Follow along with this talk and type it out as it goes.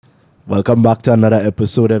Welcome back to another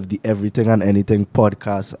episode of the Everything and Anything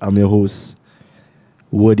podcast. I'm your host,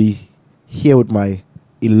 Woody, here with my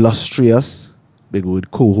illustrious, big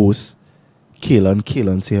word, co-host, Kaelan.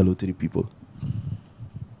 Kaelan, say hello to the people.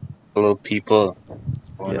 Hello, people.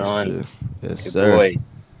 What's going Yes, on? sir. Yes, Good sir. boy.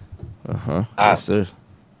 Yes, sir.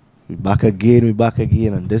 We back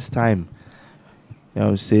again, and this time, you know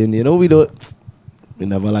what I'm saying? We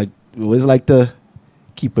always like to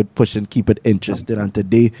keep it pushing, keep it interesting. And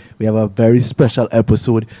today we have a very special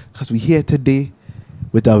episode because we're here today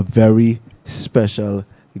with a very special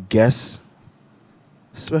guest.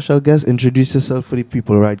 Special guest, introduce yourself for the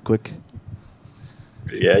people right quick.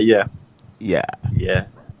 Yeah. Yeah.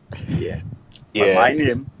 Well, my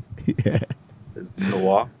name Yeah. is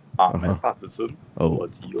Noah Ahmed Uh-huh. Patterson, Oh.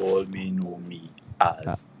 but you all may know me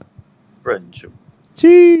as Frencho.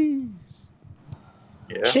 Cheese.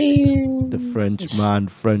 Yeah, The French man,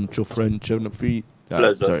 French on the feet.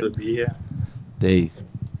 pleasure to be here. Hey,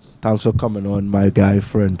 thanks for coming on, my guy,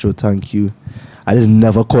 Frencho. Thank you. I just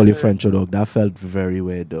never call you Frencho, dog. That felt very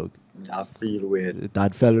weird, dog. I feel weird.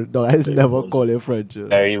 That felt, dog. I just It never was. call you Frencho.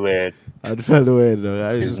 Very weird. That felt weird, dog.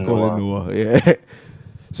 I Is just call him Noah. Noah. Yeah.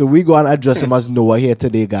 So we go and address him as Noah here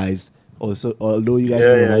today, guys. Also, although you guys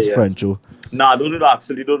know him as Frencho. Nah, don't do that.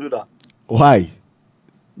 Actually, don't do that. Why?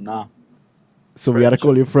 Nah. So we gotta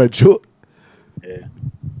call you Frencho. Yeah.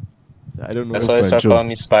 I don't know That's why I start Frencho. calling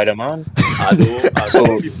me Spider-Man. I don't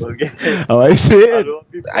So- people get. How I say I it?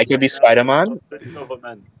 don't people I could be get Spider-Man.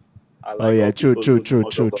 governments. I Oh, yeah, how true. people don't know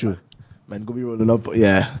True. governments. Man go be rolling up,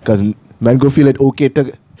 yeah, because man go feel it okay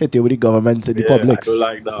to hit you with the governments and the Yeah, publics. I don't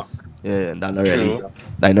like that. Yeah, and that's True.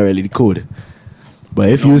 not really the code. But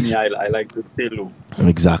if You know you use me, I like to stay low.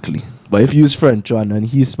 exactly, but if you use French and then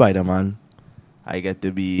he's Spider-Man, I get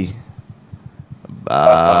to be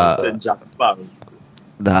Captain Jack Sparrow.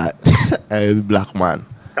 that black man,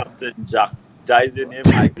 Captain Jack. That is your name.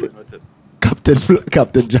 I go with it.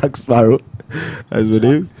 Captain Jack Sparrow. That's what it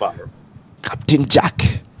Jack is. Sparrow. Captain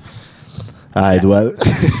Jack. Alright, well.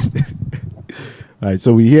 Alright,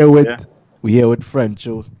 so we here with Frencho,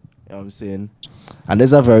 you know what I'm saying? And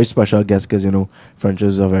there's a very special guest because Frencho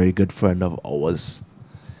is a very good friend of ours.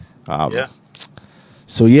 Yeah.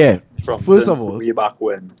 So yeah, From first since of all, way back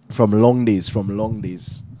when. from long days.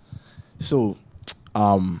 So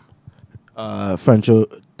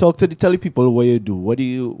Frencho, tell the people what you do.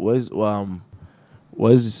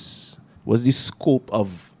 What's the scope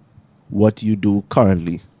of what you do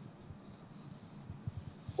currently?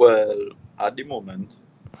 Well, at the moment,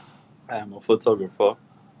 I am a photographer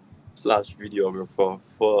 / videographer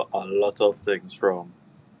for a lot of things, from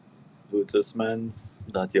advertisements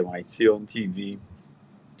that you might see on TV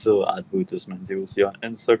to advertisements you will see on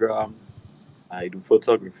Instagram. I do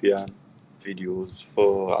photography and videos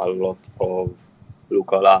for a lot of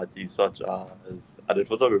local artists, such as I did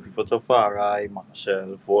photography for Tafari,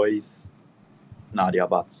 Marshall, Voice, Nadia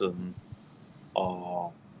Batson,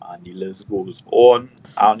 and the list goes on.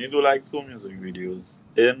 I only do like 2 music videos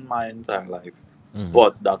in my entire life,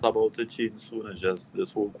 but that's about to change soon. It's just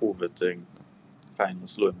this whole COVID thing kind of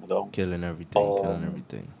slowing me down. Killing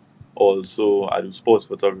everything. Also, I do sports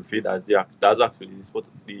photography. That's actually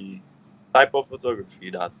the type of photography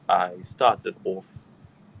that I started off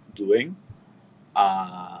doing.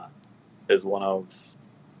 Is one of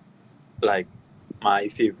like my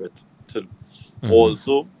favorite to do.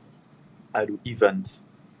 Also, I do event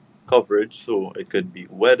coverage, so it could be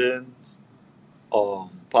weddings,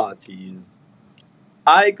 parties.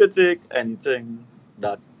 I could take anything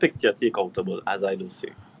that picture takeoutable, as I just say.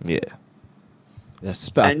 Yeah. A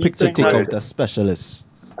Anything picture take like out that. a specialist.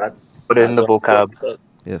 Put it in the That's what vocab. I said.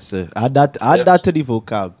 Yes, sir. Add that to the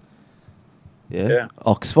vocab. Yeah.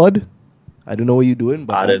 Oxford. I don't know what you're doing,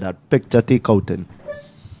 but Add add it. that picture take out and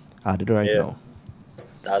add it right Yeah. now.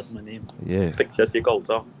 That's my name. Yeah, Picture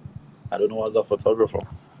takeouter. I don't know as a photographer,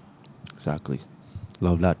 exactly.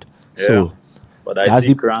 Love that. Yeah. So but I That's see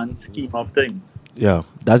the- grand scheme of things. yeah,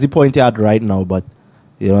 that's the point you're at right now. But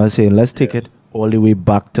you know what I'm saying? Let's take Yeah. it all the way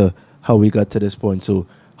back to how we got to this point. So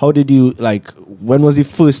how did you when was the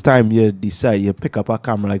first time you decided you pick up a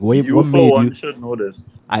camera? Like what You for made one you should know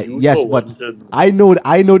this. You yes, for but one should know.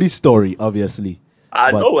 I know the story, obviously.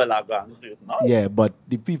 I but- know well I'm going to say it now. Yeah, but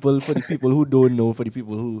for the people who don't know, for the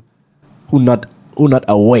people who not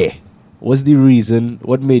aware, what's the reason?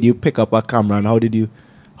 What made you pick up a camera, and how did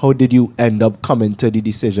you end up coming to the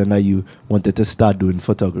decision that you wanted to start doing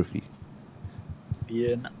photography?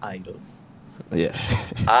 Being idle. Yeah.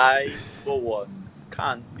 I, for one,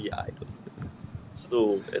 can't be idle.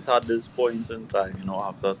 So it's at this point in time,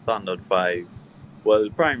 after standard 5, well,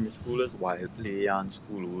 primary school is wild play and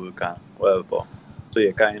schoolwork and whatever. So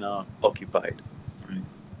you're kind of occupied, right?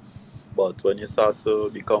 But when you start to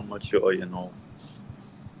become mature, you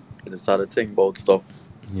start to think about stuff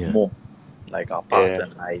Yeah. more, like our path Yeah.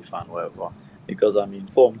 in life and whatever. Because I mean,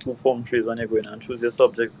 Form 2, Form 3 is when you're going and choose your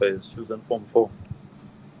subjects, because you're choosing Form 4.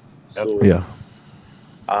 Yep. So Yeah.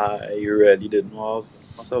 I really didn't know I was doing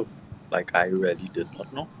myself. Like, I really did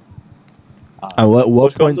not know. And And what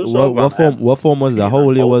push come point to shove, and I what form was that? in How and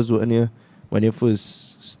old you out. was when you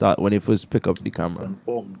first pick up the So camera? in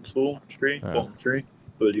Form 2, 3, Uh, Form 3,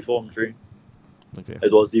 early Form 3. okay.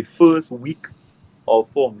 It was the first week of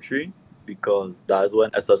Form 3 because that's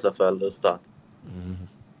when SSFL does start, Mhm.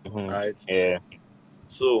 Hmm. right? Yeah.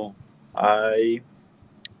 So I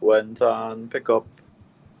went and pick up,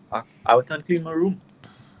 I went and clean my room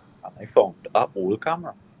and I found a old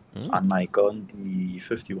camera, a Nikon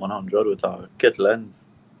D5100 with a kit lens.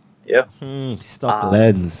 Yeah. Stock And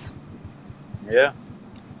lens. yeah,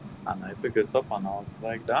 and I picked it up and I was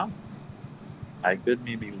like, damn, I could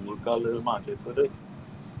maybe work a little magic with it.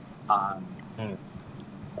 And Mm.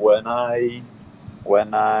 when I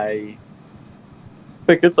when I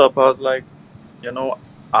picked it up, I was like, you know,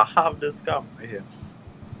 I have this camera here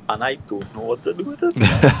and I don't know what to do with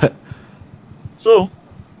it. So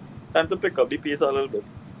it's time to pick up the pace a little bit.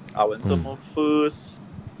 I went to Mm. my first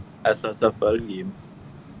SSFL game,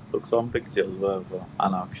 took some pictures, whatever,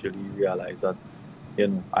 and actually realized that,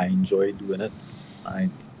 I enjoy doing it. I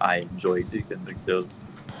enjoy taking pictures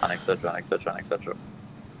and etc. and etc. and etc.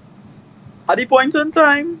 At the point in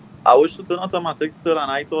time, I was shooting automatic still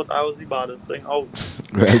and I thought I was the baddest thing out.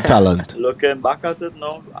 Right talent. Looking back at it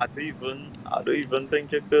now, I don't even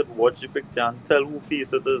think you could watch the picture and tell who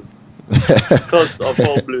face it is because of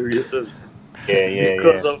how blurry it is. Yeah. Yeah.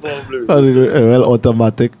 Because Yeah. of how blurry How it did is. real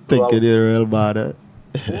automatic So thinking you're real bad at?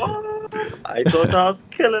 what? I thought I was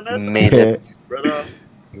killing it, Made it. brother.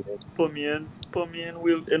 Made it. Put me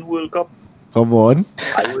in World Cup. Come on.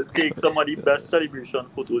 I will take some of the best celebration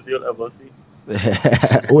photos you'll ever see.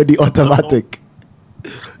 With the But no, automatic.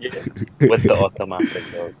 yeah. With the automatic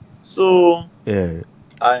though. So Yeah.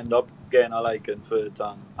 I end up getting a liking for it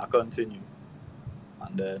and I continue.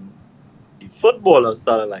 And then the footballers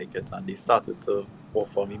started like it and they started to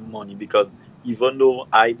offer me money because even though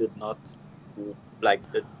I did not like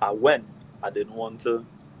it, I went, I didn't want to,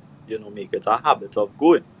 make it a habit of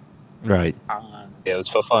going. Right. And Yeah, it was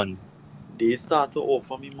for fun. they started to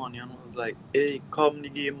offer me money and I was like, hey, come the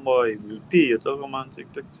game boy, we'll pay you to come and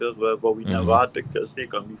take pictures, but we never had pictures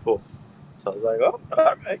taken before. So I was like, oh,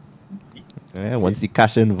 all right. Yeah, Okay. once the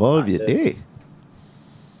cash involved, And you then day.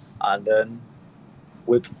 and then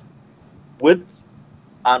with with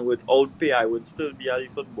and without pay I would still be at the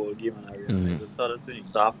football game and I realized it started to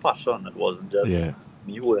into a passion. It wasn't just Yeah.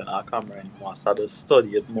 me holding a camera anymore. I started to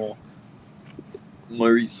study it more. My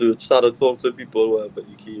research, started to talk to people whatever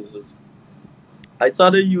the case is. I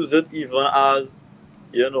started to use it even as,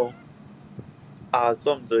 you know, as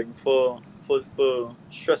something for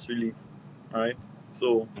stress relief, right?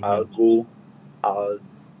 So Hmm. I'll go, I'll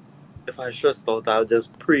if I stressed out, I'll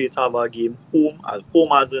just pray to have a game home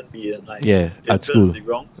as in being like Yeah. At school. infinity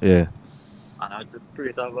grounds, Yeah. and I just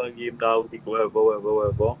pray to have a game that week,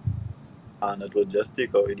 whatever, and it would just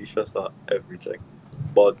take away the stress of everything.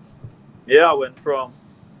 But yeah, I went from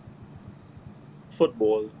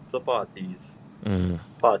football to parties,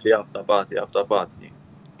 party after party after party.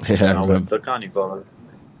 Yeah, I Then I went remember. to carnival.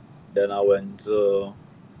 Then I went to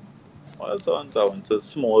what else I went to? I went to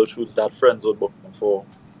small shoots that friends would book me for.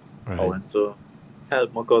 I Right. went to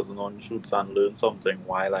help my cousin on shoots and learn something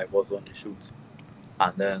while I was on the shoot.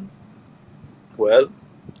 And then, well,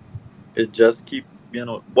 it just keep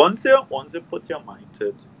once you put your mind to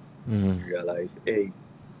it and you realize, hey,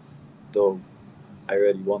 dog, I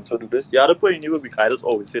really want to do this. You have to put in the work because I just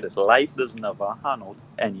always say this: life does never hand out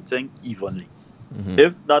anything evenly.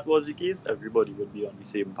 If that was the case, everybody would be on the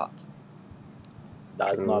same path.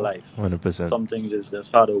 That's not True. life. 100%. Some things is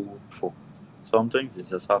just hard to work for. Some things you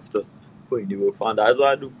just have to put in the work for, and that's what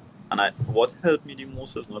I do. And what helped me the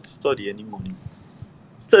most is not study any money.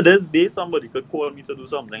 To this day, somebody could call me to do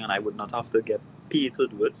something, and I would not have to get paid to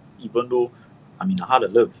do it, even though, I mean, I had to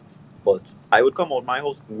live. But I would come out my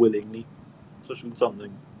house willingly to shoot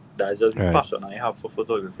something. That's just the Right. passion I have for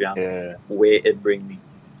photography and Yeah. where it bring me.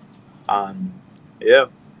 And yeah,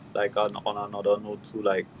 like on another note too,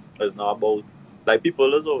 like it's not about like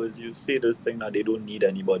people as always you say this thing that they don't need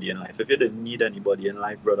anybody in life. If you didn't need anybody in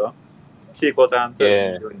life, brother, take what I'm telling you,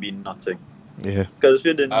 Yeah. you would be nothing. Yeah. Because if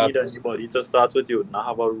you didn't need Abs- anybody to start with, you would not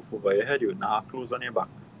have a roof over your head, you would not have clothes on your back.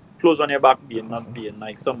 Clothes on your back being not being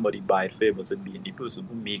like somebody buy it for you, but it being the person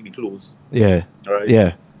who make the clothes. Yeah. Right?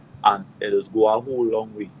 Yeah. And it does go a whole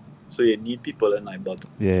long way. So you need people in life, but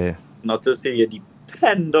Yeah. not to say you're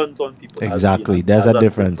dependent on people. Exactly. There's a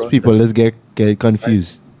difference. different People thing, just get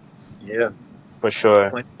confused. yeah. For sure.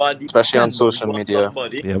 When you are Especially on dependent social on media.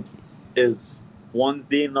 somebody, Yep. is once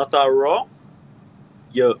they not are wrong,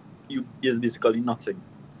 you is basically nothing,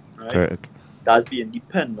 right? Correct. That's being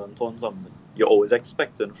dependent on something. You're always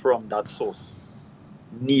expecting from that source.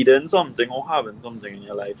 Needing something or having something in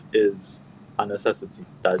your life is a necessity.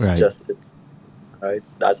 That's Right. just it, right?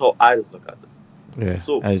 That's how I just look at it. Yeah.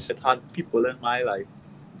 So it had people in my life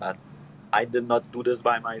that I did not do this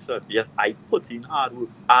by myself. Yes, I put in hard work.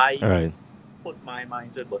 I Right. put my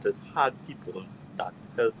mind in, but it had people that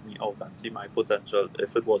helped me out and see my potential.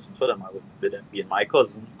 If it wasn't for them, I would be my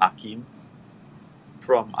cousin Akim.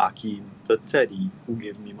 From Akim to Teddy, who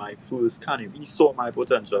gave me my first carnival. He saw my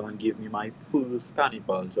potential and gave me my first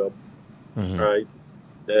carnival job, right?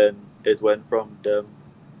 Then it went from them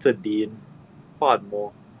to Dane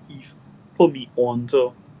Padmore. He put me on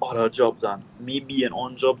to other jobs, and me being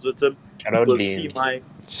on jobs with him, Shout out people Dean. see my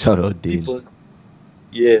Shout out Dean.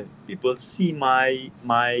 people see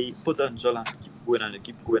my potential and keep going and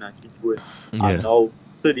keep going and keep going. Yeah. And now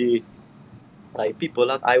today, like people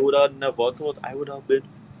that I would have never thought I would have been.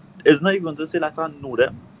 It's not even to say that I know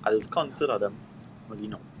them. I just consider them family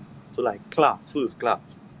now. So like first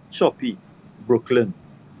class, Choppy, Brooklyn,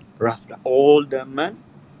 Raska, all them men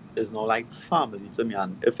is now like family to me.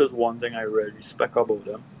 And if it's one thing I really respect about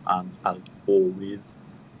them, and I'll always,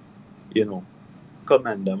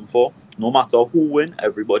 commend them for, no matter who win,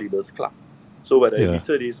 everybody does clap. So whether it be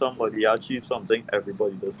today somebody achieve something,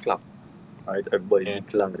 everybody does clap. Right? Everybody's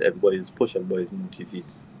glad, everybody's push, everybody's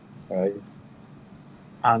motivated. Right?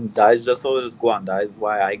 And that is just how it is going. That is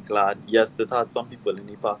why I'm glad. Yes, it had some people in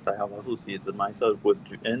the past I have associated myself with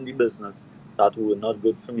in the business that were not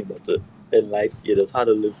good for me, but in life, you just had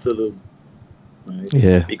to live to learn. Right?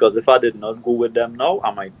 Yeah. Because if I did not go with them now,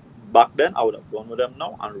 back then I would have gone with them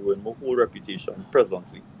now and ruined my whole reputation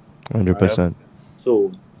presently. 100%. Right?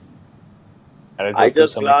 So I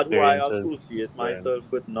just glad who I associate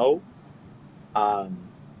myself with now. And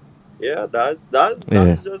yeah, that's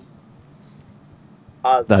just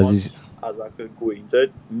as much as I could go into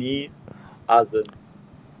it. Me as an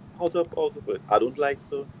how to put it. I don't like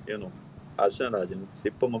to, I shouldn't imagine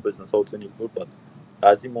say put my business out in the world, but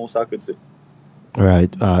that's the most I could say.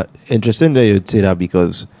 Right. Interesting that you'd say that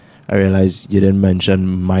because I realized you didn't mention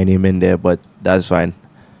my name in there, but that's fine.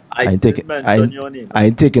 I didn't mention your name. I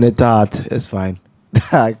ain't taking it to heart. It's fine.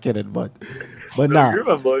 I get it, but nah. You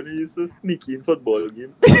remember when we used to sneak in football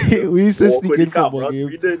games? We used to sneak in football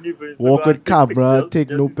games. We didn't even walk with camera, take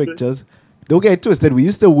no pictures. Don't get it twisted. We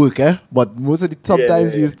used to work, but most of the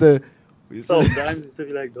sometimes we used to. Sometimes used to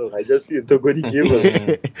be like, dog, I just need to go to the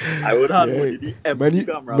game. I would have the empty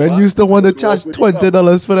camera. Man used to want to charge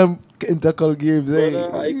 $20 for them intercol games.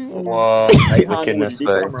 I wickedness, the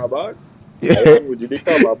camera bag. I would do the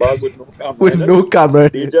camera bag with no camera. With no camera.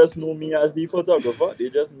 They just know me as the photographer.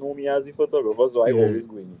 So I always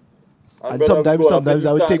go in. And sometimes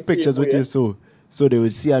I would take pictures with you, so they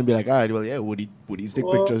would see and be like, all right, well, yeah, would he take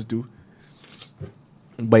pictures too?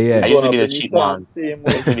 But yeah, I used to be the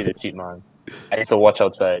cheap man. I used to watch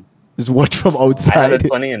outside. Just watch from outside. I had a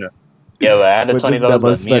 20, Yeah, but I had a $20,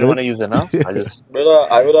 but me didn't want to use it now. So I just.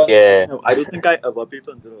 Brother, I don't think I ever paid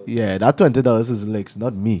 $20. Yeah, that $20 is licks,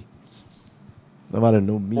 not me. Nobody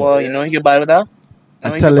know me. Well, you can buy with that.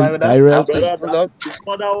 I'm telling you, I real.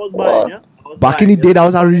 What I was buying, yeah. Back in the day, that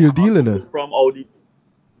was a real deal, innit? From Audi.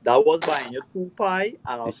 That was buying a 2 pie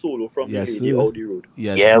and a solo from the lady Audi Road.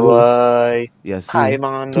 Yes, boy. Yes, pie,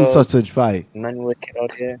 man. 2 sausage pie. Man, wicked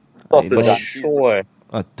out here. Sausage, sure.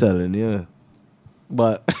 I'm telling you.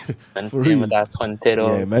 But man, for real, with that 20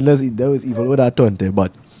 though. Yeah, man, that was evil with that 20.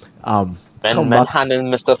 But man handing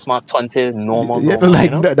Mr. Smart 20 normal. Yeah,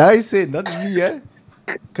 like that I say, not me, eh?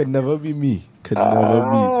 Could never be me. Could never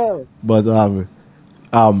be. But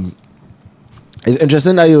it's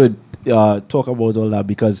interesting that you would talk about all that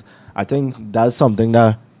because I think that's something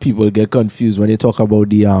that people get confused when they talk about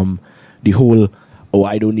the whole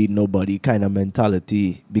I don't need nobody kind of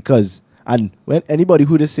mentality and when anybody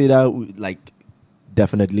who just say that like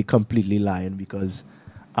definitely completely lying because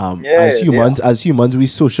as humans we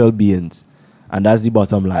social beings and that's the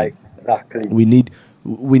bottom line. Exactly. We need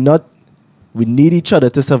each other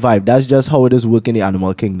to survive. That's just how it is work in the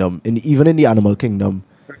animal kingdom. And even in the animal kingdom,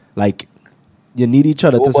 like you need each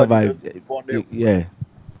other to survive.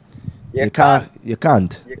 You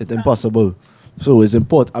can't. It's impossible. So it's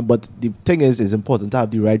important. But the thing is, it's important to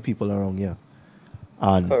have the right people around here.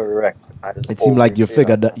 And correct. It seemed like you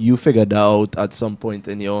figured that out at some point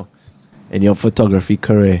in your photography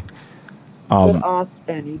career. could Um, ask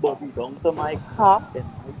anybody down to my car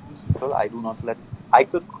in my vehicle. I do not let. I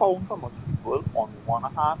could count how much people on one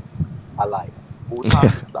hand, I lie, both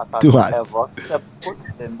hands that has too hot. ever stepped foot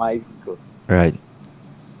in my vehicle. Right,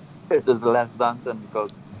 It is less than 10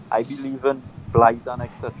 because I believe in blight and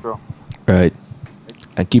etc. right.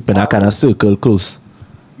 And keeping that I kind of will, circle close.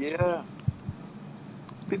 yeah.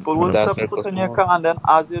 People You will know? That's step very foot in your small. car and then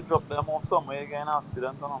as you drop them off somewhere, you get an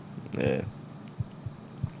accident. You know? Yeah.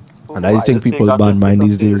 And So I just I think just take people that bad into mind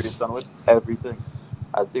these days. consideration with everything.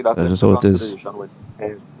 I take that That's just into how it is. consideration with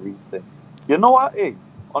everything. You know what? Hey,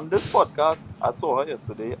 on this podcast, I saw her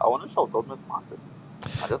yesterday. I want to shout out Miss Martin.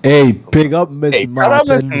 I just want to Hey, shout out pick Miss up Martin. Miss Hey, shout out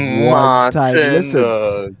Miss Martin one time. Martin, Listen,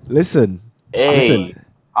 dog. listen, I listen. Hey,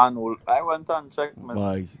 went I went and checked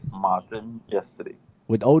Miss Boy, Martin yesterday.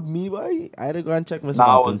 without me, boy, I had to go and check Miss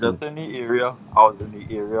Now I Martin was too. just in the area. I was in the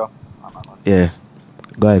area, and I went. Yeah,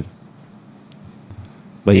 go ahead.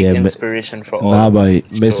 But big yeah, inspiration for all nah, of us, boy,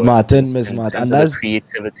 sure, Miss in Martin, terms and of the that's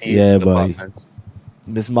creativity yeah, boy. department.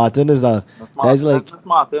 Miss Martin is a Miss that's Martin, that's like Miss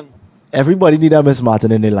Martin. everybody need a Miss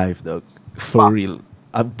Martin in their life, dog. For real, Facts.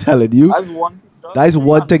 I'm telling you, As one teacher, that is she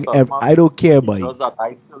one and thing. Mr. Smart, I don't care, boy. teachers that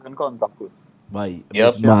I still in contact with. Boy,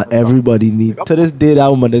 Yep. She and Mr. Smart. everybody Big need up to for this day that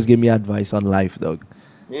woman just give me advice on life, dog.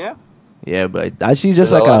 yeah. Yeah, but that she's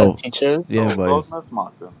just There's a like lot of a teachers. yeah, Shout boy. out Miss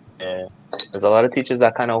Martin. Yeah, there's a lot of teachers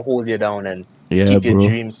that kind of hold you down and Yeah, keep your bro.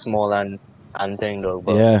 dreams small and thing though.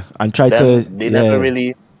 But Yeah, and try them, to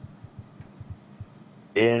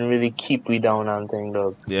they didn't really keep we down and thing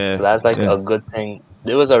though. yeah, So that's like yeah, a good thing.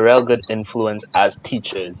 There was a real good influence as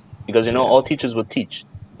teachers because yeah, all teachers would teach,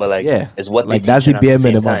 but like yeah. it's what they Like that's the teaching at the bare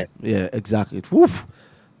same minimum. time. Yeah, exactly. Woo,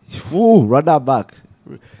 woo, run that back.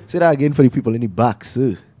 Say that again for the people in the back,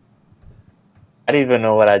 sir. I don't even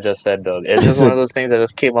know what I just said, dog. It's just one of Listen, those things that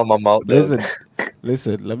just came out my mouth, dog. listen,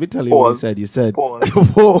 listen. Let me tell you what you Pause. said. You said, Pause.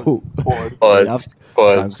 whoa. Pause. Pause. Yeah, you have.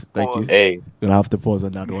 Pause. Thanks, thank you. Pause. Hey, Gonna have to pause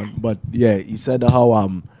on that one. But yeah, you said how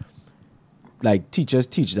like teachers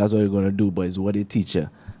teach. That's what you're gonna do, but it's what they teach you,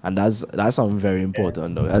 and that's something very yeah,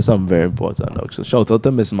 important, though. That's something very important, though. So shout out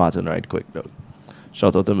to Miss Martin, right quick, though.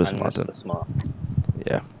 Shout out to Miss and Martin. Mr. Smart.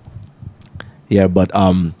 Yeah, yeah, but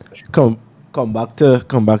For sure.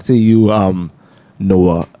 come back to you,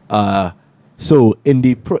 Noah. So in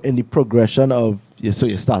the progression of so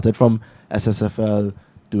you started from SSFL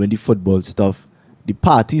doing the football stuff, the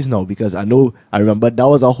parties now because I remember that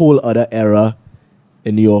was a whole other era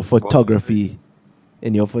in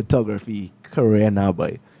your photography career now,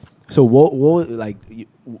 boy. So what like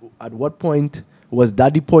at what point was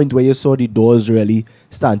that the point where you saw the doors really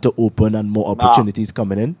starting to open and more Nah, opportunities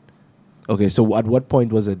coming in? Okay, so at what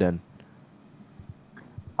point was it then?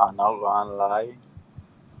 I'm not gonna lie.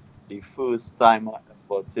 The first time I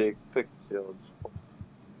ever take pictures for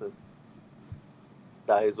this,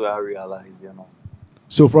 that is where I realize,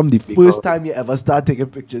 So from the first because time you ever start taking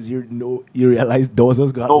pictures, you realize doors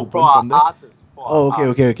has got no, open from there. for Oh, an okay,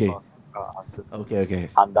 okay, artist, okay, first, for an artist, okay, okay.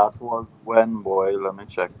 and that was when, boy. Let me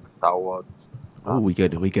check. That was Oh, that. we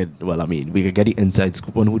could. Well, I mean, we could get the inside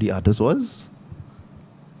scoop on who the artist was.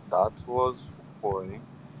 That was boy.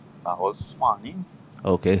 That was Swanee.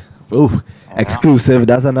 Okay. Oh, Yeah, exclusive.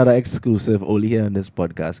 That's another exclusive only here on this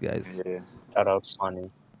podcast, guys. yeah. Shout out,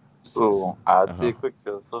 Sonny. So I Uh huh. take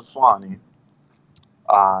pictures for Swanee,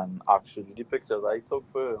 and actually the pictures I took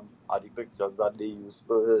for him are the pictures that they used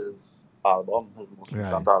for his album, his most Right.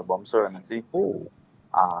 recent album, Serenity. Oh,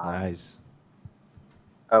 And Nice.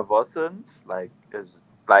 ever since, like, is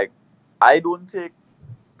like I don't take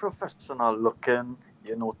professional looking,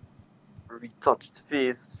 retouched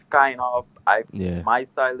face kind of. I Yeah. My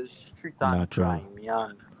style is street and Natural. grimy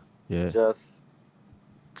and Yeah. just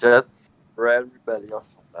just real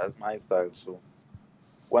rebellious. That's my style. So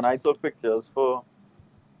when I took pictures for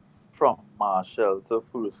from Marshall to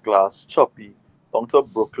First Class, Choppy, down to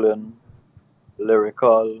Brooklyn,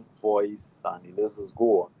 lyrical voice, and the list is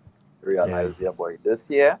go on. Yeah. Realize, yeah, boy, this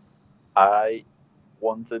year I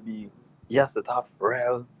want to be, yes, it have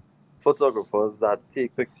real photographers that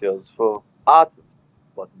take pictures for artists,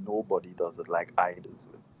 but nobody does it like I do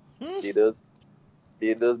it. Hmm. They just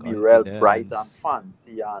be real bright and Confidence.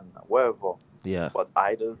 fancy and whatever, Yeah. but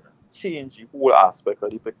I just change the whole aspect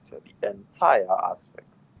of the picture, the entire aspect,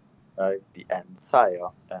 right? The entire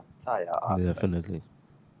aspect. Definitely.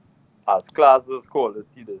 As class as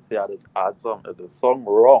quality, they say I just add some the song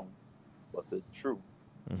wrong, but it's true.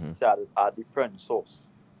 Mm-hmm. Say I just add the French sauce.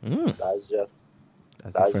 Mm. That's just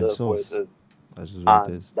That's the that's French just what it sauce. is. That's just what it And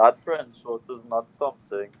is. that French sauce is not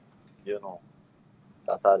something, you know,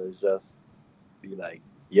 that I just be like,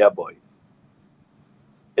 yeah boy.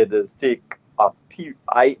 It is take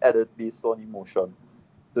I edit based on emotion.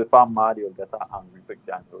 So if I'm mad, you'll get an angry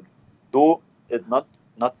picture, and though it not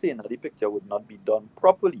saying that the picture would not be done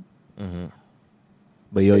properly. Mm-hmm.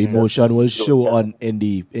 But your It's just emotion will you'll show get, on in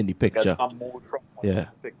the get picture. some mood from Yeah.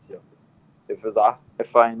 the picture.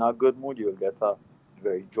 If I'm in a good mood, you'll get a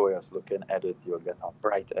very joyous looking edit. You'll get a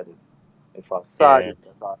bright edit. If I'm sad, you'll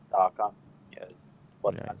get a dark and edit.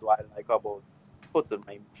 But Right. that's what I like about putting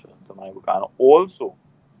my emotion into my work. And also,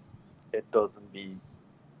 it doesn't be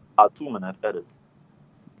a 2-minute edit.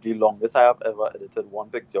 The longest I have ever edited one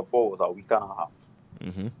picture for was a week and a half.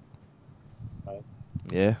 Mm-hmm. Right?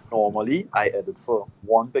 Yeah. Normally, I edit for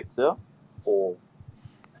one picture or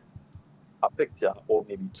a picture or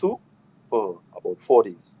maybe two for about 4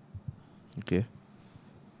 days. Okay.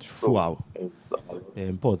 So, Wow. Yeah,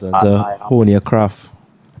 important and to I am, hone your craft.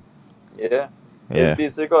 yeah. Yeah. It's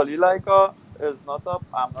basically like I'm not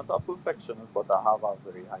a perfectionist, but I have a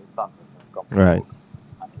very high standard when it comes to Right. work.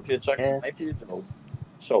 And if you check my page out,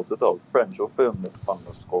 shout it out, Frenchofilmedit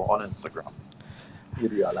 _ on Instagram. You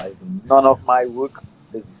realize none of my work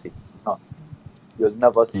is the same. None. You'll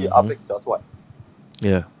never see a picture twice.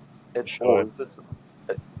 Yeah. It's always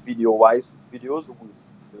video-wise, videos will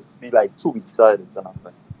just be like 2 weeks edited and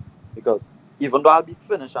everything. Because even though I'll be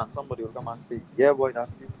finished and somebody will come and say, yeah, boy, that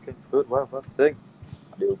video looking good, whatever thing.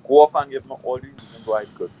 And they'll go off and give me all the reasons why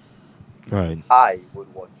it's good. Right. I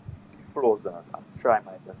would watch the flaws in it and try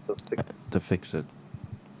my best to fix it.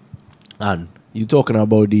 And you talking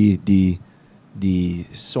about the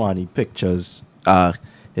Swanee pictures,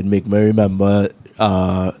 it make me remember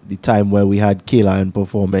the time where we had K-Lion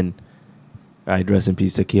performing. Right, rest in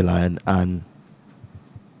peace to K-Lion. And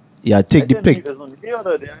yeah, take the pic. It's only the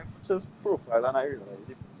other day I watched his profile and I realized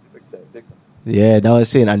he posted the picture I taken. Yeah, that was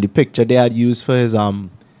saying, and the picture they had used for his for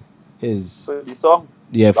the song.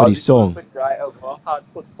 Yeah, for the song. First picture I ever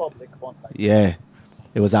had put public on. Yeah,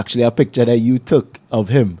 it was actually a picture that you took of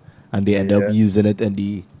him, and they ended up using it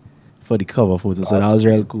for the cover photo. So that was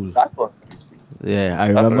real cool. That was crazy. Yeah, I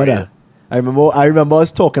remember that. I remember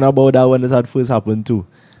us talking about that when it had first happened too.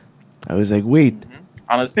 I was like, wait.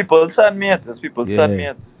 And as people sent me it.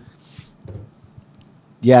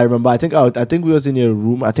 Yeah, I remember. I think we was in your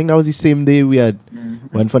room. I think that was the same day we had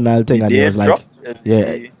went for Nile thing, and he was like,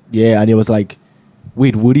 and he was like,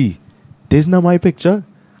 wait, Woody, this is not my picture.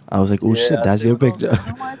 I was like, oh shit, that's your picture.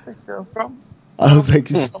 That's my picture from. I was like,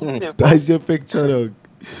 that's your picture, dog.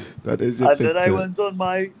 That is your picture. And then I went on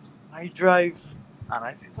my drive, and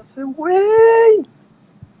I said, wait.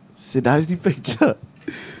 See, that's the picture.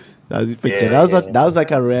 That's the picture.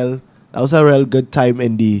 That was a real good time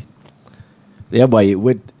in the. Yeah, but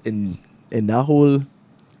in that whole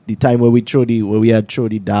the time where we had throw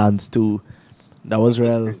the dance too, that was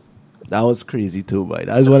real. That was crazy too, boy.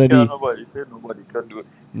 That was one of the. Nobody said nobody can do it.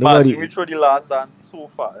 Nobody. We throw the last dance so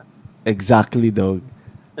far. Exactly, dog.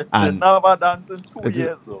 And never dance in 2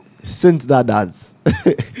 years, though. Since that dance.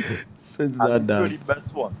 Since that dance. The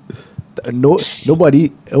best one.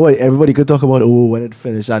 Nobody. Everybody could talk about when it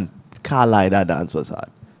finished, and can't lie, that dance was hard.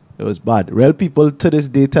 It was bad. Real people to this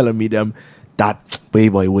day telling me that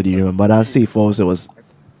boy, would you remember that safe house? It was.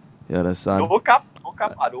 You understand? No cap.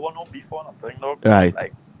 I don't want no beef or nothing, though. Right.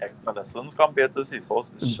 Like Lessons compared to safe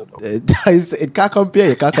house is shit. It can't compare.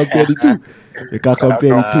 You can't compare the two. You can't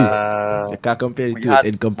compare the two. You can't compare the two.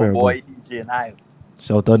 Incomparable. Boy DJ Nile.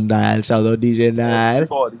 Shout out Nile. Shout out DJ Nile.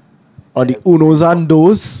 On the Everybody. unos and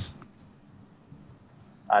dos.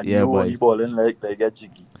 And yeah, you only balling like get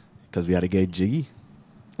jiggy. Because we had to get jiggy.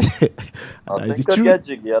 I think I get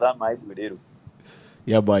jiggy than my birthday.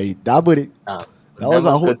 Yeah, boy. That birthday. That was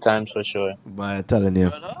a good time for sure. But I'm telling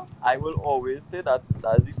you. I will always say that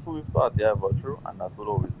that's the first party I ever threw, and that will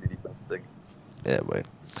always be the best thing. Yeah, boy.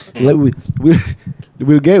 We'll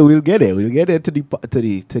get it. We'll get it to the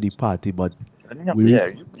party, but let me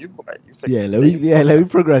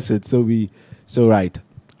progress it. So right.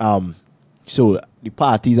 So the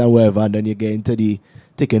parties and whatever, and then you get into the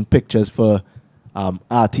taking pictures for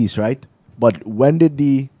artists, right? But when did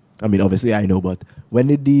obviously I know, but when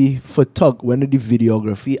did the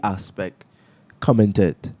videography aspect come into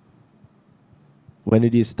it? When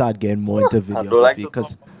did you start getting more into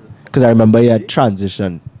videography? Because I remember you had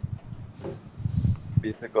transition.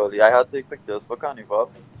 Basically, I had to take pictures for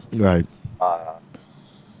Carnival. Right.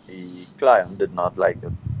 The client did not like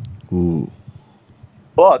it. Ooh.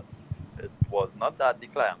 But it was not that the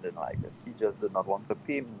client didn't like it. He just did not want to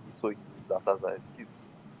pay me, so he used that as an excuse.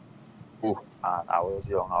 Ooh. And I was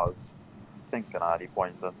young. I was thinking at the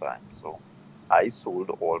point in time. So I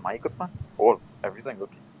sold all my equipment. Every single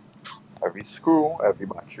piece. Every screw, every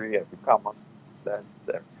battery, every camera, lens,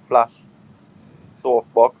 every flash,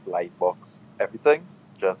 soft box, light box, everything.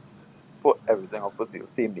 Just put everything up for sale,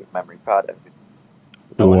 same day, memory card, everything.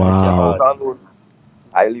 Wow.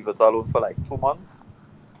 I leave it alone for like 2 months.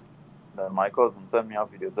 Then my cousin sent me a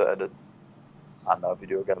video to edit, and that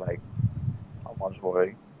video get like, how much,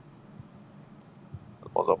 boy?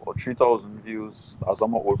 It was about 3,000 views. That's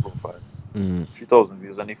on my old profile. 3,000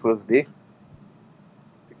 views on the first day.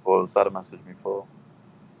 People started messaging me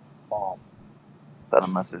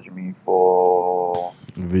for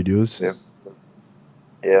videos.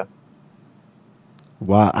 Yeah.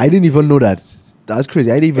 Wow, I didn't even know that. That's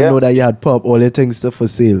crazy. I didn't even know that you had put up all your things stuff for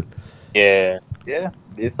sale. Yeah. Yeah.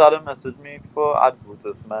 They started messaging me for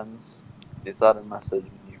advertisements. They started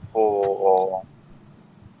messaging me for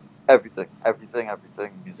everything,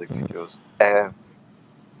 music videos,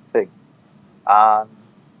 everything. And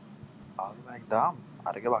I was like, damn, I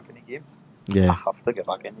had to get back in the game. Yeah. I have to get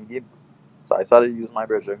back in the game. So I started to use my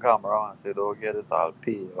brethren camera and said, oh, get this, I'll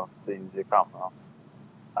pay you to use your camera.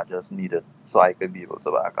 I just need it so I could be able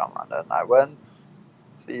to buy a camera. And then I went,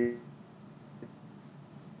 see.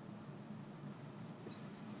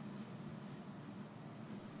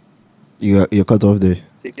 You cut off there.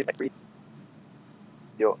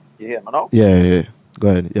 Yo, you hear me now? Yeah. Go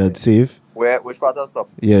ahead. Yeah, save. Which part I stop?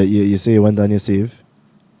 Yeah, you say you went down your save.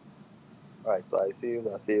 Right, so I saved,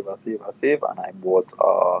 and I bought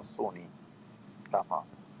a Sony camera.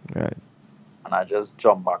 Right. And I just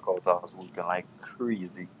jumped back out. I was working like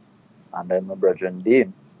crazy. And then my brethren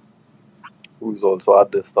Dane, who's also a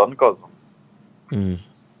distant cousin,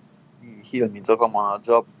 he helped me to come on a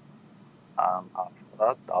job. And after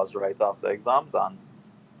that was right after exams. And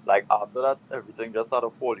like after that, everything just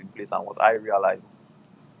started falling in place. And what I realized,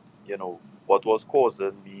 what was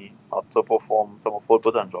causing me not to perform to my full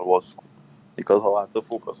potential was school. Because I had to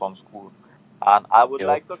focus on school. And I would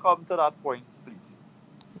like to come to that point, please.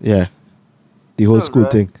 Yeah. The whole school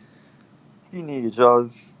thing.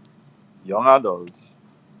 Teenagers, young adults,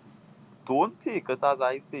 don't take it as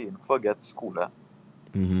I say and forget school.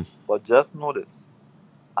 But just know this.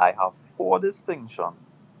 I have 4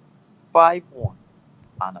 distinctions, 5 ones,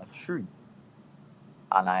 and a 3.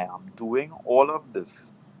 And I am doing all of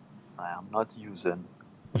this. I am not using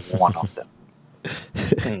one of them.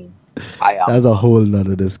 That's a whole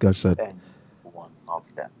nother discussion. One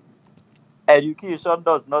of them. Education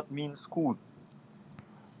does not mean school.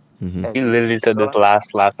 You literally said this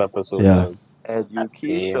last episode. Yeah.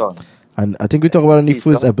 Education. And I think we talked about it in the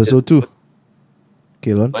first episode too.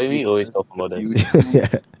 Kaylon? Why we always talk about this? Yeah.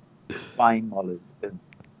 Find knowledge.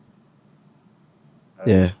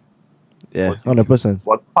 Yeah. Yeah, 100%.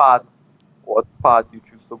 What path you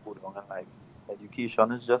choose to go down in life?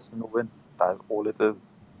 Education is just knowing. That's all it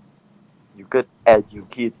is. You could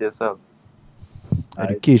educate yourself.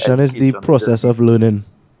 Education is the process of learning.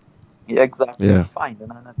 Yeah, exactly. Yeah. Finding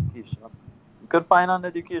an education. You could find an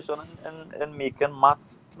education in making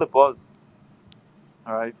maths slippers.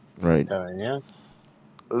 Alright? Right. Yeah.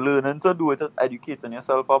 Learning to do it is educating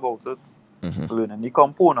yourself about it. Learning the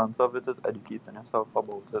components of it is educating yourself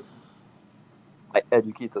about it. I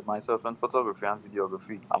educated myself in photography and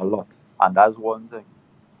videography a lot. And that's one thing.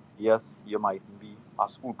 Yes, you might be a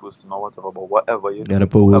school person or whatever, but whatever you gotta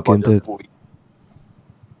put work into it.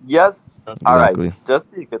 Yes. Exactly. Alright. Just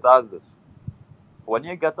take it as this. When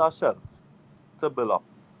you get a shelf to build up,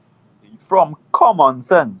 from common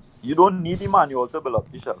sense, you don't need the manual to build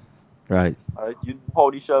up the shelf. Right. Alright. You know how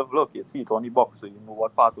the shelf look. You see it on the box, so you know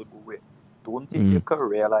what part would go where. Don't take your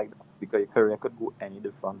career like that, because your career could go any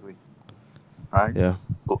different way. Right? Yeah.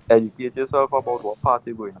 So educate yourself about what part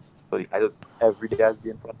you're going to study. Every day has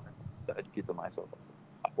been fun to educate myself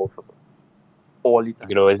about photography. All the time.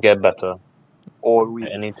 You could always get better. Always.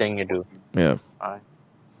 Anything you do. Yeah. Right?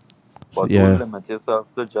 But don't limit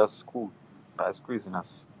yourself to just school. That's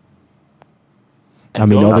craziness. And I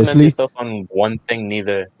mean, don't obviously, limit yourself on one thing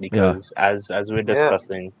neither, because as we're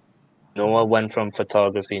discussing, Noah went from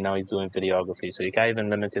photography, now he's doing videography, so you can't even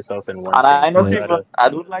limit yourself in one thing. I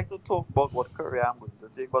don't like to talk about what career I'm going to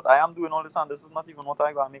take, but I am doing all this, and this is not even what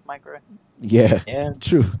I'm going to make my career. Yeah,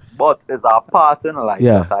 true. But it's a part in life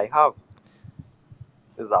that I have.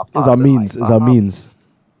 It's a means. It's a means.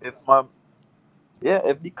 If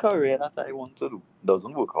the career that I want to do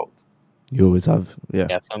doesn't work out, you always have.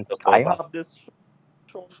 I have this.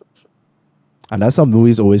 And that's something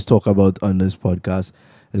we always talk about on this podcast.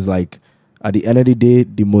 Is like, at the end of the day,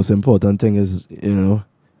 the most important thing is,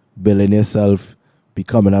 building yourself,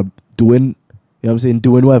 doing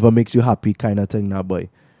whatever makes you happy kind of thing now, boy.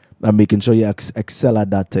 And making sure you excel at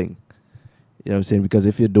that thing. You know what I'm saying? Because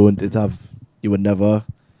if you don't, you'll never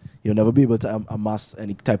be able to amass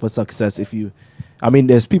any type of success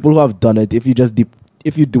there's people who have done it. If you just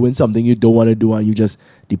if you're doing something you don't want to do and you just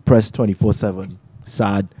depressed 24/7,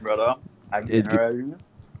 sad. Brother, I generally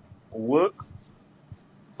work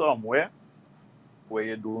somewhere where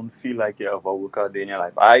you don't feel like you have a work a day in your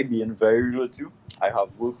life. I being very real with you, I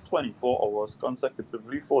have worked 24 hours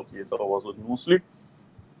consecutively, 48 hours with no sleep,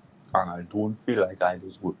 and I don't feel like I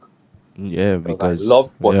just work. Yeah, because I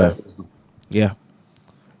love what I just do. Yeah,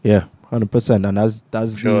 100%, and that's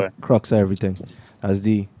the crux of everything. That's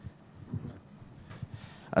the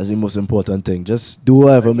most important thing. Just do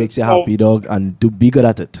whatever makes you happy, dog, and be good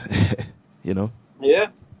at it. You know. Yeah.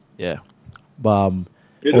 But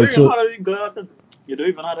you don't even have to be good at it. You don't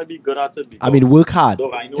even have to be good at it. I mean, work hard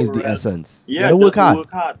is the essence. Yeah, just work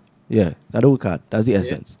hard. Yeah, gotta work hard. That's the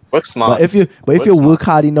essence. Work smart. But if you work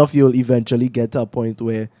hard enough, you'll eventually get to a point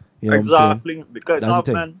where you know exactly. What I'm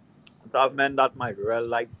saying? Because I have men that might really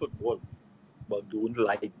like football, but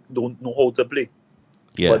don't know how to play.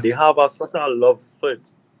 Yeah. But they have such a love for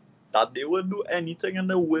it that they will do anything in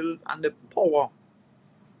the will and the power.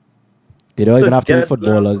 They don't even have to be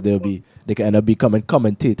footballers. They can end up becoming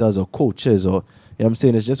commentators or coaches, or you know what I'm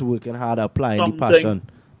saying. It's just working hard, applying the passion.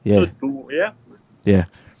 Yeah. Yeah.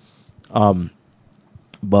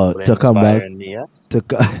 But to come back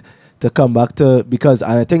to come back to, because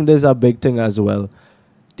I think there's a big thing as well.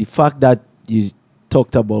 The fact that you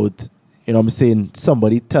talked about, you know what I'm saying,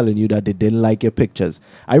 somebody telling you that they didn't like your pictures.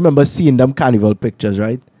 I remember seeing them carnival pictures,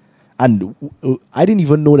 right? And I didn't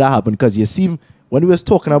even know that happened, because when we was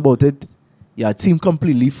talking about it, it seemed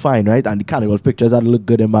completely fine, right? And the carnival pictures had looked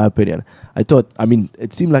good in my opinion.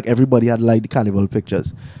 It seemed like everybody had liked the carnival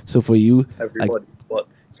pictures. So for you, everybody, but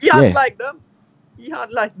he had liked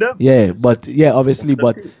them. Yeah, but obviously,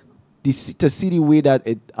 but to see the way that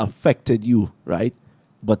it affected you, right?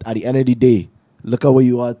 But at the end of the day, look at where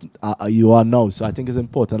you are now. So I think it's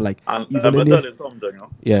important. Like, even in tell you something,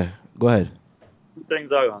 yeah, go ahead. Two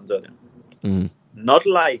things I want to tell you. Not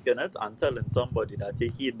liking it and telling somebody that he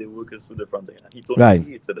hate the work is two different things. He totally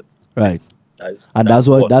hated it. Right. That's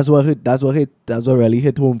what really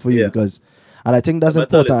hit home for you, because, and I think that's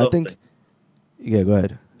important. I think. Yeah, go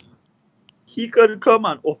ahead. He could come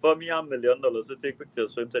and offer me $1 million to take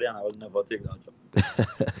pictures for him today, and I will never take that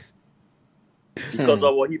job. Because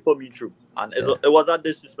of what he put me through. And it was a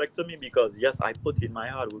disrespect to me, because yes, I put in my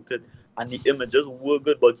hard work and the images were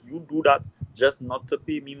good, but you do that just not to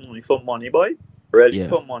pay me money for money, boy. Really,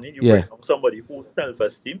 for money. You bring up somebody who's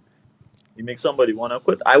self-esteem. You make somebody want to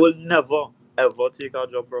quit. I will never, ever take a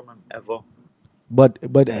job from him, ever. But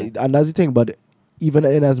and that's the thing, but even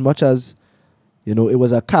in as much as, you know, it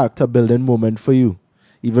was a character building moment for you.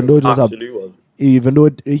 Even though it was even though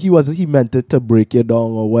he meant it to break you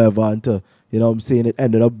down or whatever, and to, you know what I'm saying, it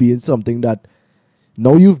ended up being something that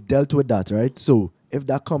now you've dealt with that, right? So if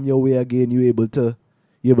that come your way again, you're able to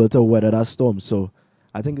weather that storm. So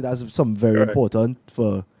I think that's something very important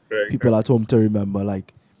for people at home to remember.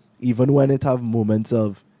 Like, even when it have moments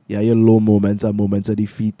of your low moments and moments of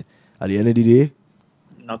defeat, at the end of the day,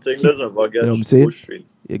 nothing does ever get, you know what I'm saying?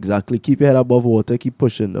 Straight. Exactly. Keep your head above water. Keep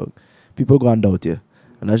pushing, dog. People go and doubt you,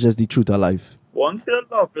 and that's just the truth of life. Once you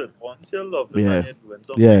love it, and you're doing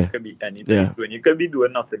something, it can be anything. When you can be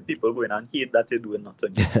doing nothing, people go in and hate that you're doing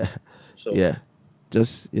nothing. So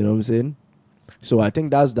just, you know what I'm saying. So I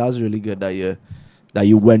think that's really good that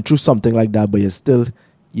you went through something like that, but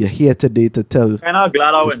you're here today to tell. And I'm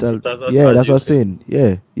glad I went through that. That's what I'm saying.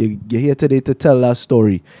 Yeah, you're here today to tell that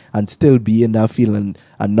story and still be in that feeling,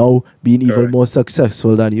 and now being even more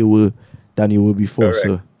successful than you were before.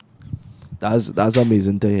 So that's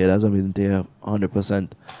amazing to hear.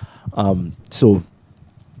 100%.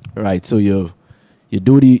 So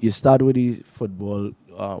you start with the football,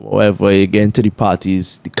 whatever. You get into the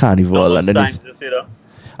parties, the carnival, and then I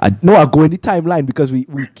go in the timeline, because we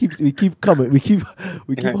keep coming, we keep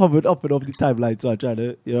hovering up and up the timeline. So I'm trying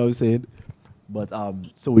to, you know what I'm saying. But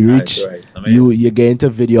so we reach you get into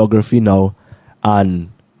videography now, and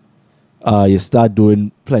you start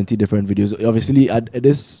doing plenty different videos. Obviously, at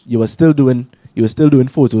this you were still doing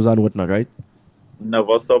photos and whatnot, right?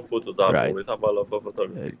 Never stop photos. I always have a love for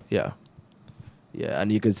photography. Yeah,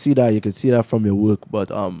 and you can see that from your work.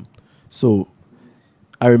 But so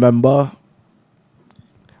I remember.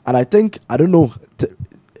 And I think, I don't know,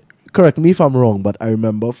 correct me if I'm wrong, but I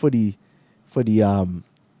remember for the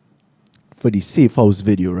Safe House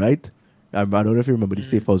video, right? I don't know if you remember the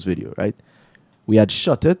Safe House video, right? We had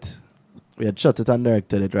shot it and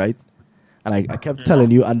directed it, right? And I kept telling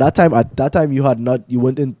you, and at that time you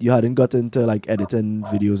hadn't got into like editing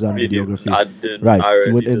videos and videography. I did. Right.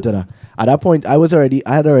 You went into that. At that point I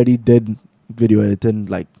had already did video editing,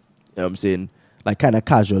 like, you know what I'm saying, like kind of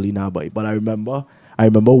casually now, but I remember I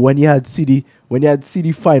remember when you had CD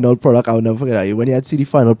final product, I'll never forget that. When you had CD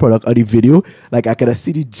final product of the video, like I could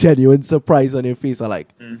see the genuine surprise on your face. I'm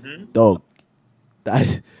like, dog,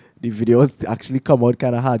 that the video has actually come out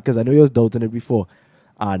kind of hard because I know you was doubting it before,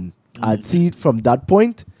 and I'd see it from that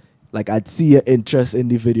point. Like I'd see your interest in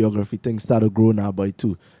the videography thing start to grow now by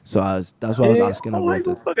too. So that's why I was asking about it.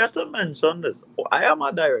 I forgot to mention this. I am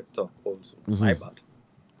a director also. My bad.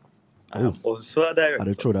 I am also a director.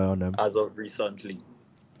 I'd throw that on them. As of recently.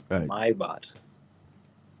 Right. My bad.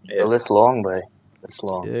 Yeah. Well, it's long, boy. It's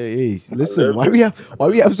long. Hey, listen. Why we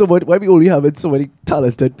only having so many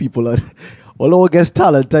talented people on? All our guests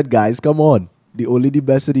talented guys. Come on. The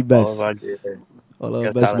best of the best. All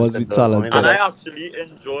our best must be talented. And I actually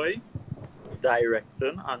enjoy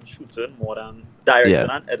directing and shooting more than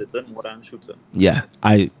and editing more than shooting. Yeah,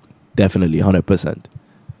 I definitely 100%.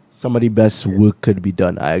 Some of the best work could be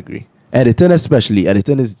done. I agree. Editing especially.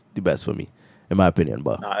 Editing is the best for me, in my opinion.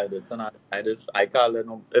 But editing, I can't let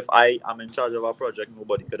no. If I am in charge of a project,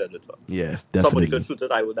 nobody could edit it. Yeah, definitely. Somebody could shoot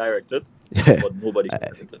it, I would direct it. But nobody could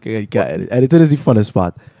edit it. Editing is the funnest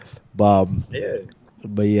part. But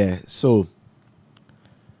yeah. So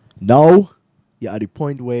now you're at the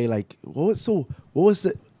point where like what was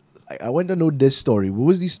the I want to know this story. What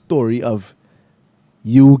was the story of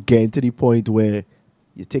you getting to the point where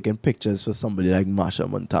you're taking pictures for somebody like Marsha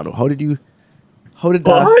Montano? How did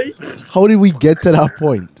we get to that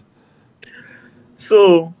point?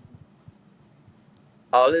 So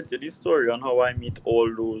I'll let you the story on how I meet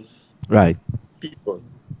all those people.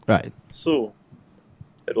 Right. So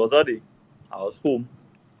it was a day. I was home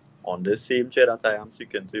on the same chair that I am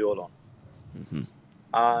speaking to you all on. Mm-hmm.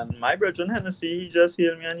 And my brother Hennessy, he just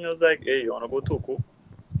hailed me and he was like, "Hey, you wanna go Toko?"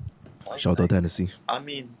 Shout out Hennessy.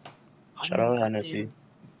 Shout out Hennessy.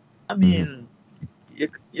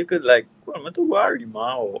 You could like go to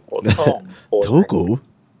Warima or Tom or Toko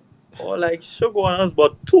or like sugar on us,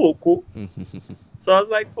 but Toko. So I was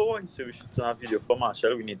like, for once we shoot a video for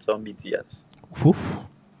Marshall, we need some BTS.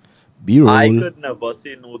 B-roll. I could never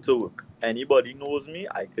say no to work. Anybody knows me,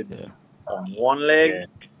 I could on one leg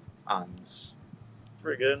and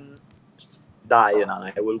friggin' die and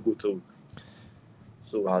I will go to work.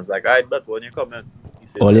 So I was like, alright, but when you come in,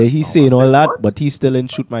 he's saying all that, but he still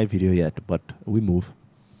didn't shoot my video yet. But we move.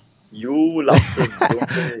 You laughing, don't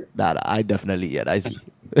play. Nah, I definitely, that's me.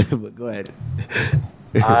 But go ahead.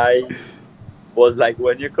 I was like,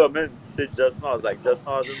 when you come in, he said just now. I was like, just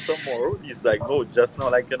now as in tomorrow? He's like, no, just now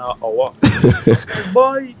like in an hour. I was like,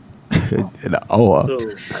 boy. In an hour? So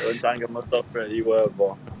I went and get my stuff ready,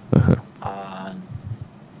 whatever. And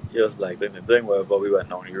he was like, doing the thing, whatever. We went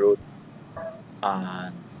down the road.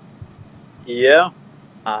 And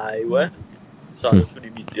I went, started for the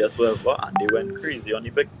BTS, whatever, and they went crazy on the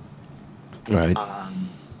pics. Right. And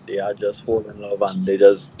they are just falling in love, and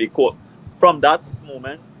they call from that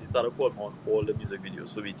moment. They started calling on all the music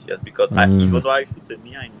videos for BTS because even though I shooted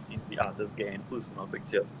behind the scenes, the artists getting personal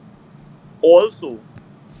pictures. Also,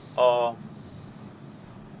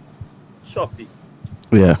 Shopee.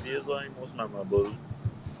 Yeah. Shopee is one of the most memorable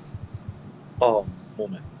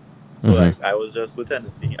moments. So like I was just with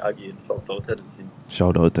Tennessee again. Shout out Tennessee.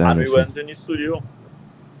 And we went in the studio.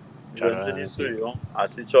 I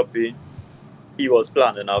see Choppy. He was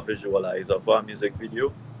planning a visualizer for a music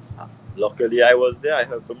video. Luckily I was there. I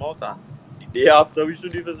helped him out. And the day after we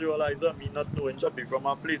shoot the visualizer, me not knowing Choppy from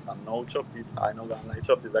our place, and now Choppy, I know that like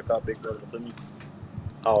Choppy like a big brother to me.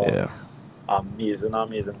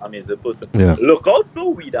 Amazing person. Yeah. Look out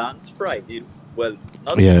for We Dance Friday. Well,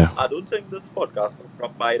 I don't think this podcast will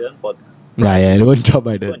drop by then, but it won't drop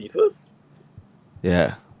by then. 21st.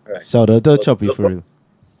 Yeah. Right. Shout out to Choppy for real.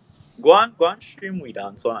 Go and stream We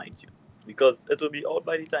Dance on iTunes because it will be out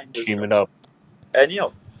by the time. Stream it up.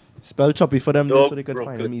 Anyhow. Spell Choppy for them so they can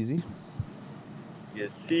find him easy. You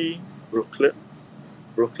see, Brooklyn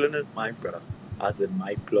is my brother. As in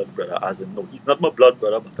my blood brother. As in, no, he's not my blood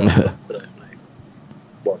brother, but I consider him like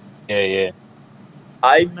that. Yeah.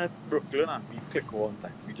 I met Brooklyn and we clicked one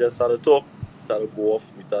time. We just started talk, started go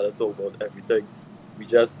off, we started talk about everything. We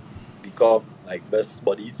just become like best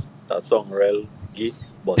buddies. That song real gay,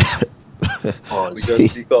 but we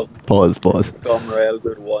just become become real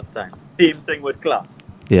good one time. Same thing with class.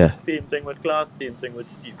 Yeah. Same thing with class, same thing with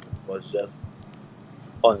Steve. It was just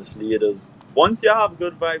honestly it is. Once you have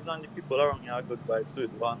good vibes and the people around you have good vibes, so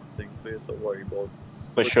it's one thing for you to worry about.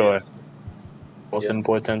 For sure. Most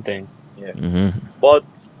important thing. Yeah. But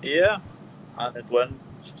and it went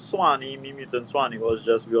Swanee, me meeting Swanee was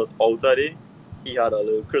just we was out today. He had a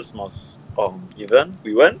little Christmas event.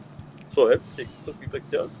 We went, saw him, took the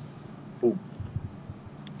pictures. Boom.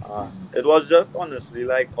 It was just honestly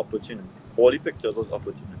like opportunities. All the pictures was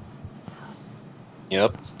opportunities.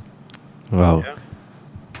 Yep. Wow. Yeah.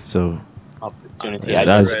 So Opportunity It is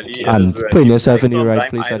that's really, it and is putting really yourself like in the right sometimes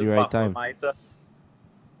place I at the just right baffle time. myself.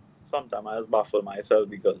 Sometimes I just baffle myself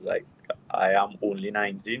because like I am only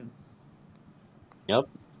 19. Yep.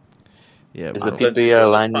 Yeah, It's the And bro. people 20 you're people is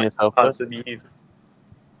aligning fine. yourself Hard with. to believe.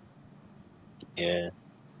 Yeah.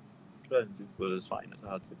 20 people is fine. It's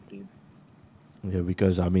hard to believe. Yeah,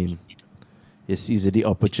 because I mean, you seize the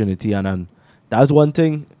opportunity, and that's one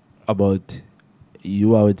thing about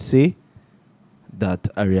you, I would say, that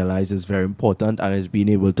I realize is very important, and is being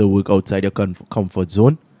able to work outside your comfort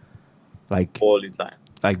zone, like All the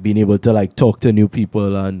time. being able to like talk to new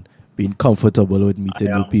people and being comfortable with I meeting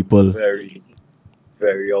new am people. very,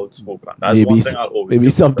 very outspoken. That's Maybe one thing I'll always maybe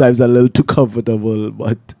give my sometimes friends. a little too comfortable,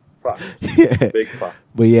 but Facts. yeah. Big fact.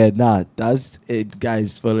 But yeah, nah, that's it,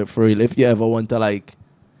 guys. For real, if you ever want to like,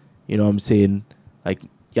 you know, what I'm saying, like, you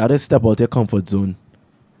gotta step out your comfort zone,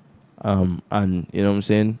 and you know what I'm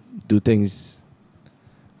saying, do things,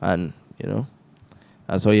 and you know,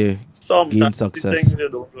 that's how you gain Sometimes the success. things you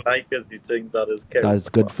don't like is the things that is caring That's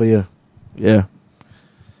good for. for you. Yeah.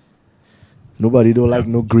 Nobody don't Yeah. like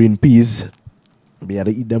no green peas. But you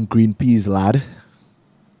gotta eat them green peas, lad.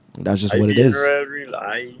 That's just I what it being is. real,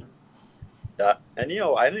 that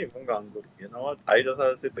anyhow, I don't even gonna go. You know what? I just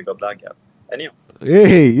have to say pick up that gap. Anyhow.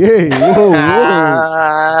 Hey, whoa,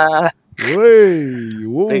 Ah,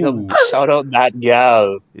 big up, whoa. shout out that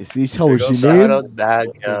gal. You see how Big she up that Shout name? out woman that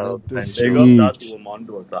daughter. Big gal, up the Big Frencho. up she. that woman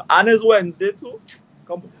daughter. And it's Wednesday too.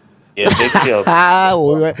 Come on. Yeah, big up.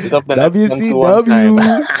 Oh, Pick up the next one to one time.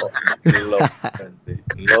 WCW. Love Wednesday.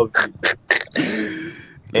 Love you.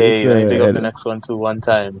 Hey, let me pick up the Listen, next one to one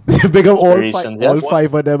time. big up Inspirations, all yes? What?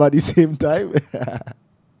 five of them at the same time.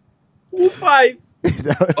 Who five?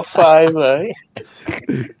 A five, right?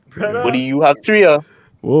 Woody, Brother. you have three, like,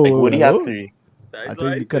 Whoa, Woody have whoa. three. I That's what think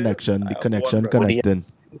I say. the I have one connection brother. Woody connecting.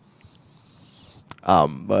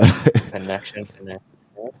 But connection.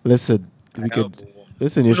 listen, I we have could one.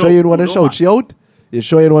 listen. You sure you want to Uno shout she mas. out? You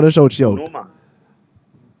sure you want to shout she out? Uno mas.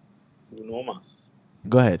 Uno mas.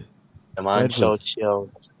 Go ahead. The Go man ahead first. shout.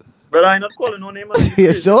 But I not calling no name and you You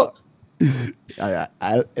crazy. sure? If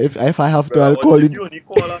I have to, Brother, I'll watch call if you. you only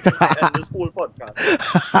call and I end this whole podcast.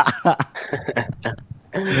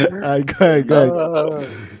 Go ahead, go ahead. Uh,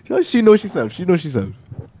 No, she knows herself. She knows herself.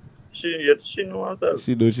 She know herself.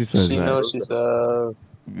 She knows herself, she She right? knows knows she's herself.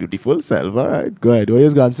 Beautiful self. All right. Go ahead. What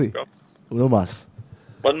you gonna say? No mas.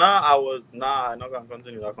 But I'm not gonna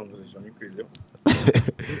continue that conversation. You crazy.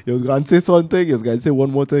 You was gonna say something. You was gonna say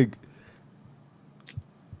one more thing.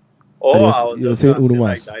 Oh, I was You were just saying gonna uno say like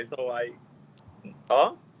mas. that's how I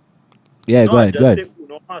huh? Yeah, No, go I ahead. Go just ahead. say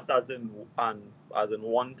uno mas as in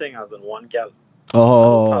one thing, as in one girl. I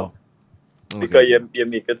don't have Oh, because okay. you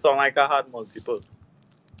make it sound like I had multiple.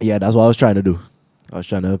 Yeah, that's what I was trying to do. I was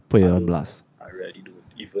trying to put you I on don't. blast. I really don't.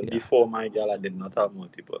 Even Yeah. before my girl, I did not have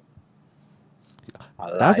multiple. I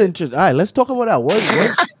That's lied. interesting. All right, let's talk about that.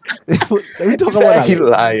 Let me he talk about said he that.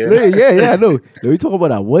 lying. Yeah, no. Let me talk about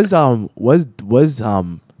that. Was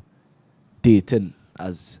dating,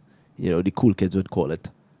 as you know, the cool kids would call it.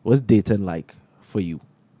 What's dating like for you?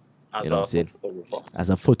 As You know what a I'm saying? photographer, As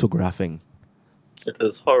a photographing. it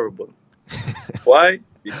is horrible. Why?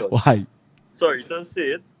 Because Why? sorry to say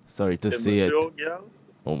it, Sorry to say it. immature girl,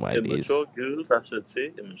 Oh my days. immature girls, I should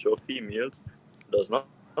say, immature females, does not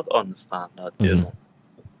understand that. Mhm.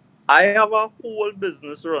 I have a whole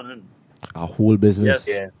business running. A whole business. Yes,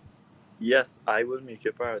 Yeah. yes, I will make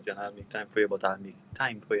you priority and I'll make time for you, but I'll make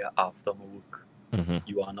time for you after my work. Mm-hmm.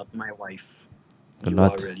 You are not my wife. You're You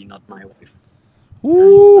not. are really not my wife.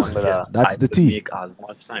 Woo! And Remember that. yes, That's I the will tea. make as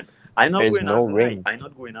much time. I'm not There's going no and lie. ring. I'm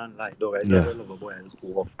not going and lie. Though I Yeah. just a lover boy. I just go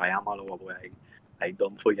off. I am a lover boy. I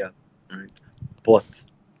dumb for you. Right? But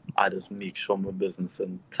I just make sure my business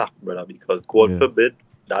intact, brother, because God Yeah. forbid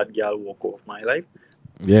that girl walk off my life.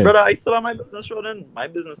 Yeah. Brother, I still have my business running. My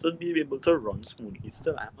business would be able to run smoothly.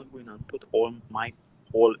 Still, I'm not going and put all my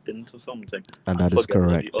all into something And that is forget about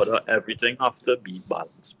correct. the other. Everything have to be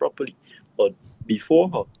balanced properly. But before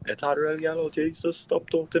her, it had real girl out here used to stop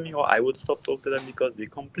talking to me, or I would stop talking to them because they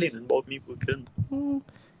complaining about me working.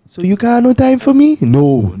 So you got no time for me?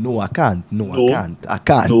 No, I can't. No, I No. can't. I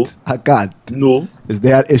can't. No. I can't. No, Is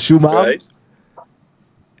there an issue, ma'am? right?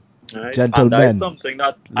 And that is Gentlemen, something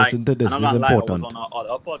that listen to this. and I'm This is not lying. I important. was on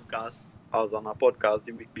another podcast. I was on a podcast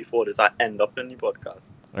the week before this. I end up in the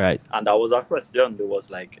podcast. Right. And that was a question. There was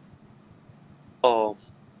like,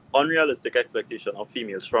 unrealistic expectation of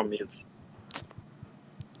females from males,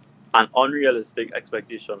 and unrealistic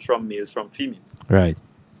expectations from males from females. Right.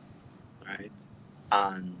 Right.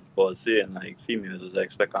 and was saying like females just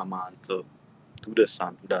expect a man to do this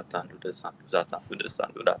and do that and do this and do that and do this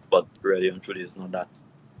and do that. But really and truly it's not that.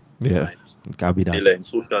 Yeah. Right? It can't be They that. let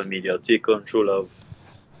social media take control of,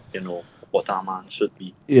 what a man should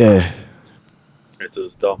be. Yeah. It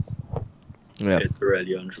is dumb. Yeah. It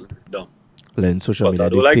really and truly dumb. Letting social But I media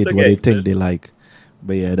don't like dictate to what they get think into they like.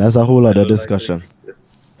 But yeah, that's a whole I other don't like to discussion. get into it.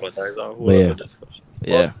 But that is a whole But yeah. other discussion.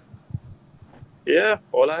 Yeah. Yeah,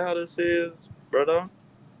 all I had to say is, brother,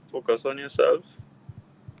 focus on yourself.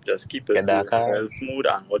 Just keep it Get that going car. real smooth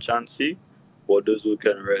and watch and see what those who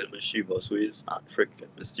can real mischievous ways and freaking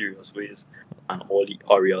mysterious ways and all the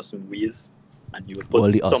orious ways, and you will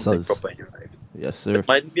All the put something hustles. proper in your life. Yes, sir. It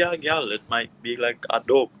might be a girl, it might be like a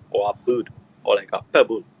dog or a bird or like a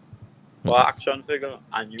pebble or an action figure,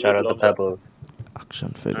 and you Shout would out to love that. Pebble. Action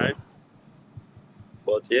figure. Right?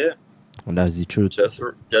 But yeah, And that's the truth.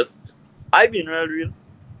 just I've been real.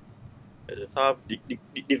 I just have the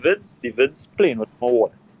vids playing with my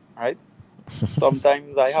wallet, right?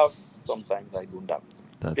 Sometimes I have, sometimes I don't have.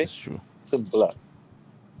 That Okay? is true. Simple as.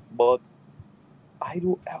 But I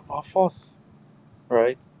don't ever fuss,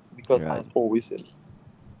 right? Because Yeah. I always say this.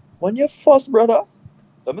 When you fuss, brother,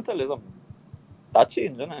 let me tell you something. That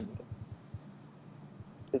changing anything.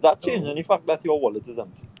 Is that changing the fact that your wallet is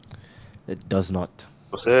empty? It does not.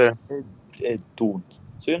 Sir. It don't.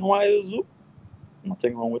 So you know why it is?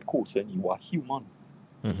 Nothing wrong with cursing. You are human.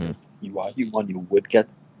 Mm-hmm. You are human. You would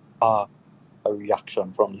get a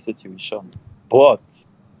reaction from the situation. But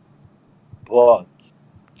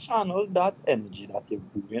channel that energy that you're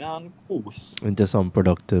going and curse Into some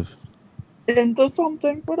productive. into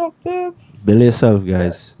something productive. Build yourself,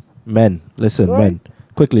 guys. Men, listen, Right. men.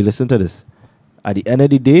 Quickly, listen to this. At the end of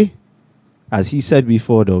the day, as he said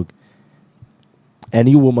before, dog,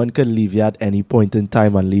 any woman can leave you at any point in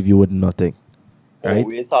time and leave you with nothing. Right?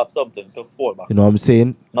 Always have something to fall back. You know what I'm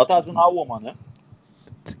saying? Not as in a woman,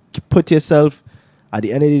 eh? Put yourself, at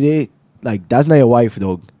the end of the day, like, that's not your wife,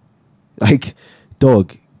 dog. Like,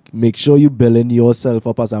 dog, make sure you building yourself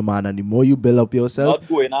up as a man. And the more you build up yourself, Not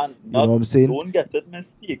going on. you know what I'm saying? Don't get it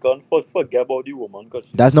mistaken. Forget about the woman.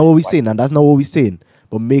 That's not what we're saying, and that's not what we're saying.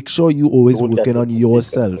 But make sure you always Don't working get it on mistaken,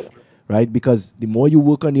 yourself, sir. right? Because the more you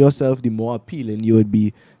work on yourself, the more appealing you would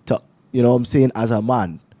be to, you know what I'm saying, as a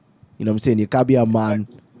man. You know what I'm saying? You can't be a man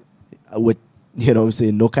with, you know what I'm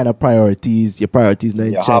saying, no kind of priorities. Your priorities not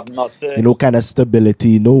in You check. have nothing. No kind of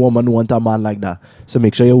stability. No woman want a man like that. So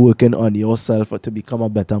make sure you're working on yourself to become a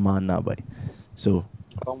better man now, boy. So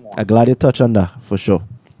Come on. I'm glad you touch on that, for sure.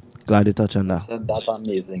 Glad you touch on You that. said that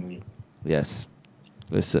amazingly. Yes.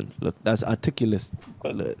 Listen, look, that's articulate.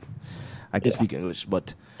 Look, I can speak English,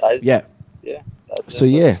 but yeah. Yeah. So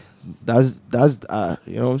yeah, that's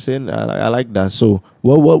you know what I'm saying. I like that. So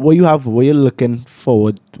what you have? What you looking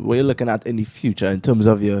forward? What you looking at in the future in terms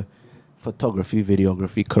of your photography,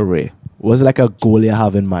 videography career? What's like a goal you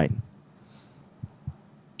have in mind?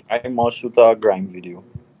 I must shoot a grime video.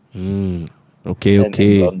 Okay. In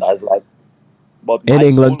England, that's like. But In my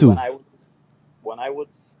England goal too. when I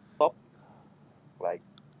would stop,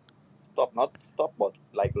 not stop, but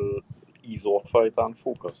like ease off it and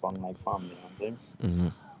focus on my family and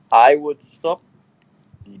thing. I would stop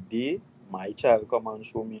the day my child come and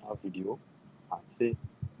show me a video and say,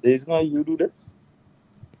 "There's no you do this."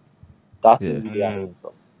 That is the day I would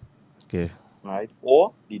stop. Okay. Right?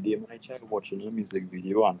 Or the day my child watching a music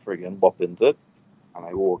video and friggin' bop into it, and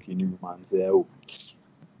I walk in the room and say, "Oh,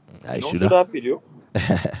 I you don't should see that video?"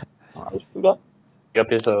 I should that.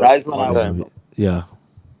 Yep, it's a That's when I long time. would stop. Yeah,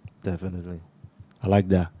 definitely. I like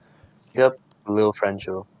that. Yep, little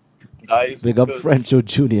Frencho. Guys Big who up could, Frencho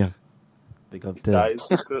Jr. Big up Tim. guys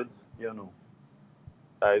who could,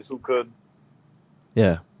 guys who could,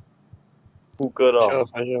 Yeah. who could, Sure,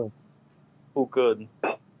 for sure. who could.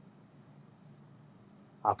 I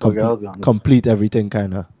forget what I was gonna say. Complete everything,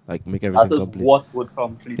 kind of like make everything That is complete. what would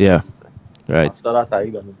complete Yeah. everything. Right. After that,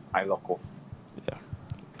 I lock off.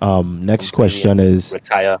 Next question is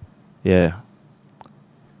retire. Yeah.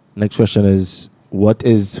 Next question is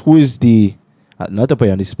who is the not to put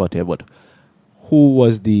you on the spot here, but who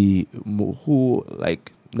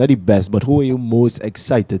like not the best, but who are you most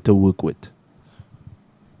excited to work with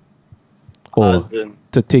or As in,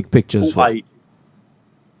 to take pictures for?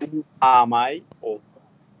 who am I? Or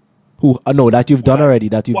Who? No, that you've done already.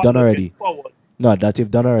 That you've who done I'm looking already. forward No, that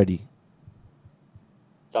you've done already.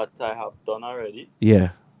 that I have done already. Yeah.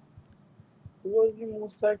 Who was the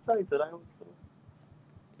most excited? I would say.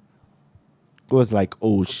 It was like,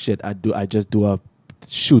 oh shit, I just do a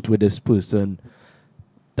shoot with this person.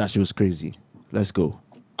 That shit was crazy. Let's go.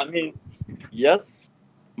 I mean, yes,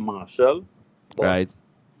 Marshall, but Right.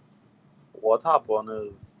 what happened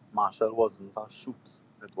is Marshall wasn't a shoot.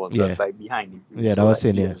 It was Yeah. just like behind the scenes. Yeah, that so was like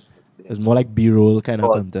saying, he yeah. didn't shoot there. It's more like B-roll kind of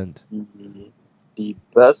But content. the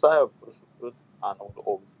best I ever shoot with, and I would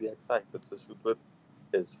always be excited to shoot with,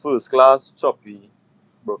 is First Class, Choppy,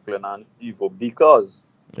 Brooklyn, and Stevo because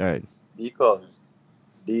Right.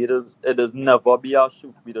 it does never be a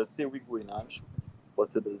shoot. We just say we go in and shoot,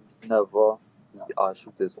 but it is never be a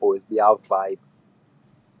shoot. It's always be a vibe.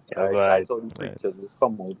 Yeah, Right? right. That's how the pictures just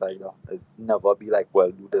come out like that. It's never be like,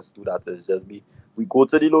 well, do this, do that. It's just be, we go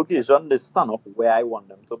to the location, they stand up where I want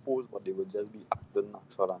them to pose, but they will just be acting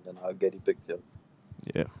natural and then I'll get the pictures.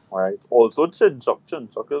 Yeah. Right. Also, Chinchuk.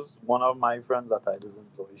 Chinchuk is one of my friends that I just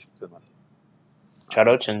enjoy shooting with. Shout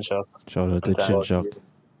out Chinchuk. Shout out to Okay. Chinchuk.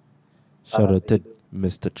 Shout out to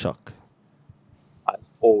Mr. Chuck. I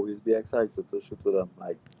always be excited to shoot with them.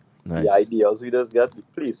 Like, Nice. the ideas we just get, the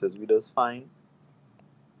places we just find.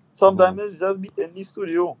 Sometimes it's just be in the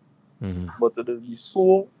studio, Mm-hmm. but it just be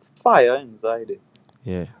so fire inside it.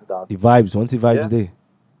 Yeah. That, The vibes. Once the vibes there.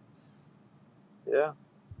 yeah.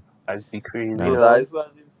 I'd be crazy. Nice. So yo. that is why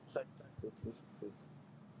I'm excited to shoot with.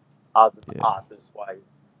 As an Yeah. artist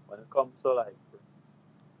wise, when it comes to like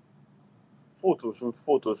photo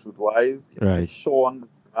shoot wise, it's Right. Sean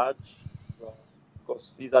Raj,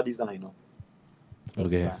 because he's a designer.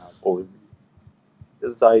 Okay. Designers always be.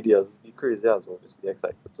 His ideas be crazy as always. Be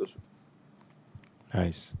excited to shoot.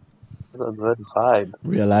 Nice. It's a good vibe.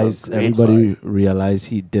 Realize Great everybody realize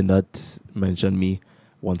he did not mention me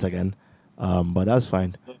once again. But that's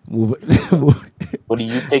fine. Move it. What do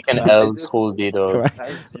you take an Nice. L's whole day though? Right.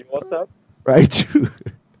 Nice. You what's up? Right. True.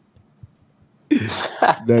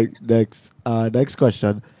 Next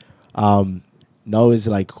question. Now is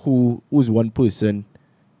like who's one person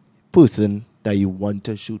that you want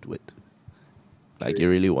to shoot with? Like you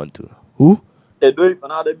really want to. Who? They don't even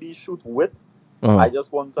have to be shoot with. I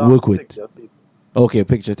just want to Work with. picture tape. Okay,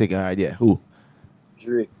 picture taking idea. Who?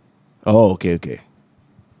 Drake. Oh, okay.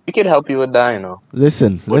 We could help you with that, you know.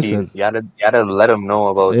 Listen. You gotta let them know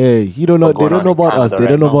about. Hey, he don't know. what's They going don't on know in about us. Canada They right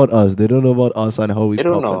don't know now. about us. They don't know about us and how we They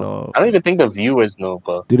don't pop and know. all. I don't even think the viewers know,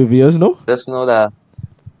 but Do the viewers know? just know that.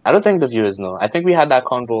 I don't think the viewers know. I think we had that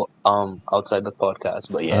convo outside the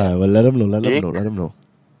podcast, but yeah, Alright, well let them know. Let Drake? them know.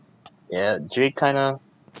 yeah, Drake kind of.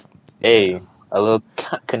 Hey, a little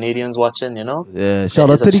Canadians watching, you know. Yeah, shout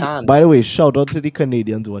There out is to a the. chance. By the way, shout out to the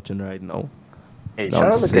Canadians watching right now. Hey, No, shout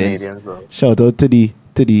I'm out the saying- Canadians though. Shout out to the.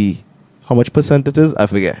 How much percent it is? I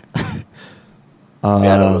forget. We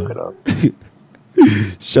gotta look it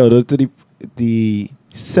up. Shout out to the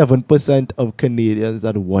 7% of Canadians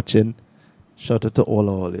that are watching. Shout out to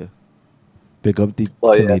all here. Pick up the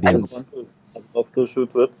Oh yeah, Canadians. I'd love to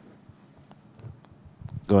shoot with.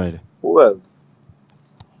 Go ahead. Who else?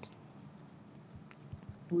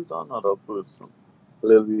 Who's another person?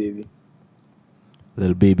 Lil Baby.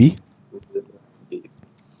 Little baby. Lil Baby.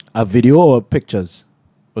 A video or pictures?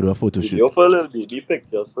 Or do a photo Video shoot? for Lil Baby,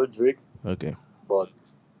 pictures for Drake. Okay. But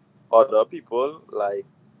other people like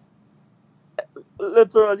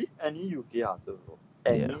literally any UK artist, though.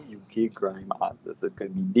 Any UK grime artist. It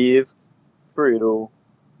could be Dave, Fredo,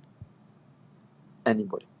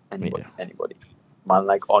 anybody. Man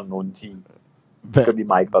like Unknown T. It could be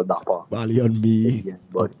Michael Dapper. Bali on me. Anybody.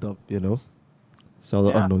 Fucked up, you know. Shout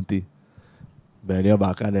out Yeah. Unknown T. Ben your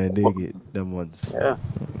back and then they get them ones. Yeah,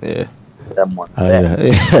 Yeah. them one.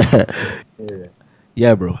 Yeah.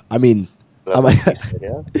 Yeah, bro. I mean,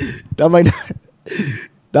 Yes. that might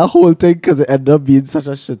that whole thing because it ended up being such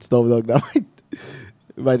a shit stuff. Like,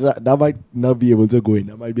 that might not be able to go in.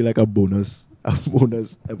 That might be like a bonus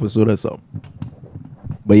episode or something.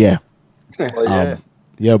 But yeah, Oh yeah.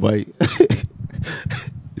 yeah, boy.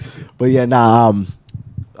 But yeah,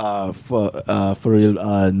 for real,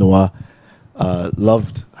 Noah,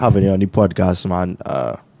 loved having you on the podcast, man.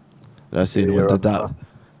 Let's see, You're what on that.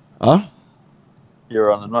 the- Huh?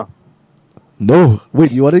 You're on enough. No,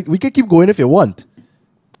 wait. You want to? We can keep going if you want.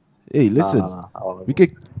 Hey, listen. We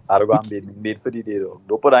can. I don't go and bid for the day though.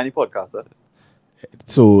 Don't put any podcast, eh?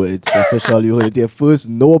 So it's official. You heard it here first.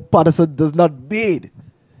 Noah Patterson does not bid.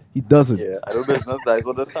 He doesn't. Yeah, I do business. That's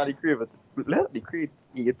what that's trying to create. Let the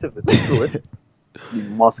creativity through it. The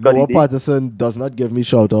Moscow Noah day Patterson does not give me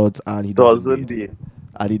shout outs and he doesn't bid. be.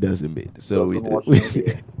 And he doesn't bid. So Doesn't watch we me,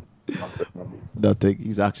 yeah. Not nothing.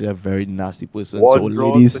 He's actually a very nasty person. One So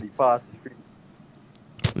draws ladies, for the past 3.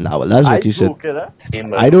 nah, well that's I okay shit. joke, eh?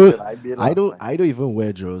 Same, I but don't. bid I last don't. time. I don't even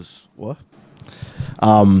wear drawers. What?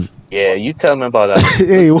 yeah, you tell me about that.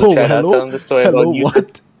 Hey, whoa, Try to hello, tell him the story hello, about you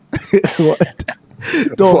what? What?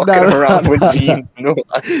 Don't walking around with jeans, no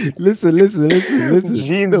Listen.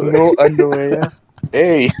 jeans, No. no underwear. Yes.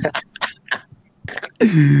 Hey,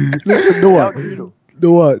 Listen,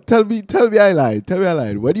 Noah, tell me I lied. Tell me I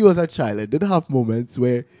lied. When you was a child, I did have moments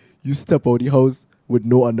where you step out the house with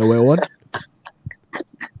no underwear on.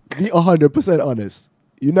 Be 100% honest.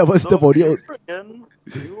 You never step out the house.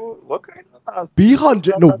 What kind of Be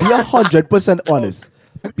 100% honest.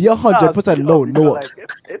 Be 100%. No, Noah. Like,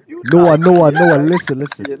 if you Noah, nasty,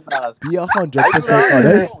 listen. being nasty. Be I 100% do that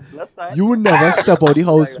honest. countless times. You never step out the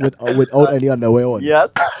house without any underwear on.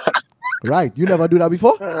 Yes. Right. You never do that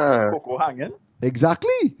before? Coco hanging.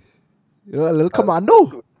 Exactly. You know, a little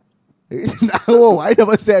commando. No, I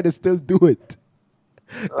never said to still do it.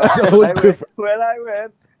 That's a whole different. When I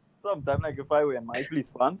went, sometimes like if I wear my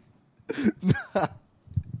fleece pants.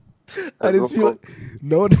 I just feel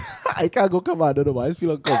no, I can't go commando no more. I just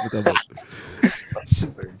feel uncomfortable.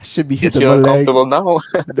 Should be hitting my leg. Now.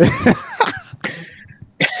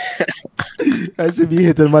 I should be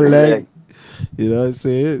hitting my leg. You know what I'm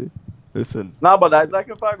saying? Listen. Nah, but that's like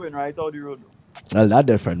if I going right out the road. Well, that's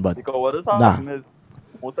different, but because what is happening is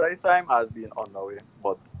most of the time has been on the way,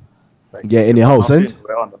 but like, yeah, in your house, and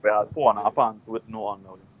on the bed, put on our pants with no on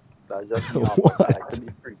the way. That's just me. I like to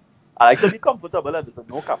be free. I like to be comfortable at it.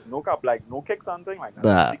 No cap, like no kicks or anything like that.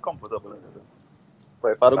 Bah. Be comfortable at it.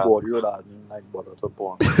 But if I don't go you that mean like bother to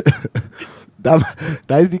porn.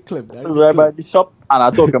 That is the clip. That is right by the shop, and I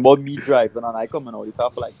talking about me driving, and I coming out the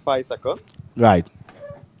car for like 5 seconds. Right.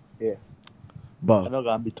 Yeah. But I'm not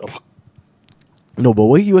gonna beat up. No, but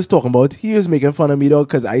what he was talking about, he was making fun of me, dog,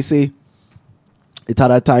 because I say it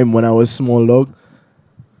had a time when I was small, dog.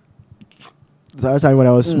 It had a time when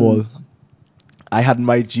I was small. I had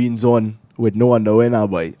my jeans on with no underwear now,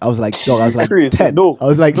 boy. I was like, dog, I was like 10. I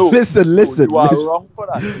was like, listen. You are wrong for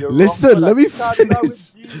that. Listen, let me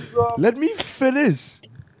finish. Let me finish.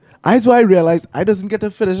 That's why I realized I doesn't get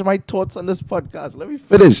to finish my thoughts on this podcast. Let me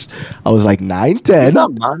finish. I was like 9, 10.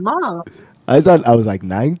 I was like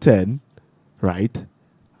 9, 10. Right?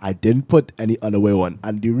 I didn't put any underwear on.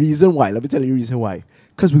 And the reason why, let me tell you the reason why.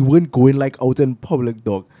 Because we weren't going like out in public,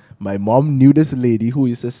 dog. My mom knew this lady who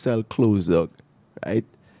used to sell clothes, dog. Right?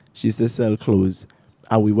 She used to sell clothes.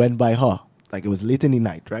 And we went by her. Like it was late in the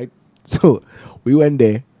night, right? So we went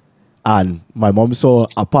there and my mom saw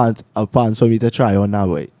a pants for me to try on now,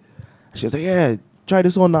 way. She was like, yeah, try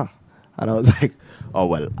this on now. And I was like, oh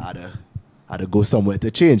well, I had to go somewhere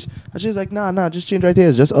to change. And she was like, nah, just change right here.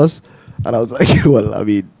 It's just us. And I was like, well, I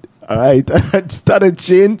mean, all right. I started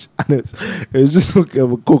change, and it was just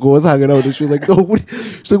Coco was hanging out, and she was like, no,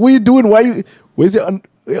 she's like, what are you doing? Where's your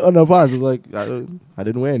underpants? I was like, I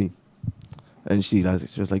didn't wear any. And she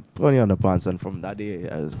was like, put on your underpants, and from that day,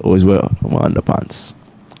 I was always wear my underpants.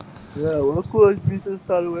 Yeah, well, cool. Me to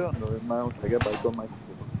start wearing underwear. I get bite on my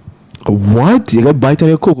Coco. What? You got bite on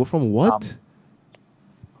your Coco from what?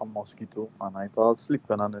 A mosquito, and I thought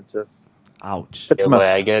sleeping, and it just. Ouch. Yeah, boy,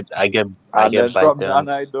 I get bite from down.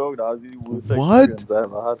 that night, dog, that was the worst experience I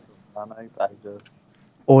ever had. That night, I just...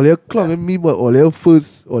 All your clung in me, but all your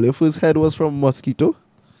first head was from mosquito?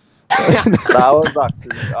 That was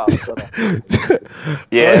actually after that.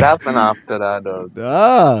 Yeah, it happened after that,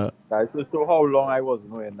 dog. That's just so how long I wasn't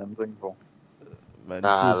wearing them things for.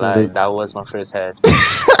 That was my first head.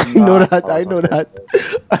 I know that.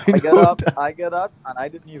 I get that, and I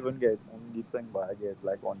didn't even get on the thing, but I get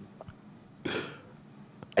like on the side.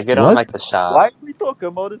 I get on like the shaft. Why are we talking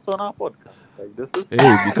about this on our podcast? Like this is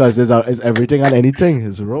because it's everything and anything.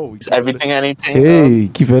 It's raw. It's everything and anything. Hey,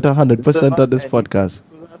 keep it 100% on this podcast.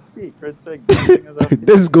 This is a secret thing.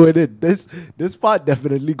 This is going in. This part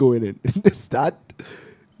definitely going in.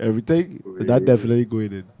 Everything that definitely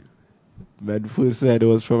going in. Man first said it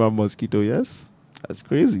was from a mosquito. Yes, that's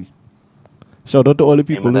crazy. Shout out to all the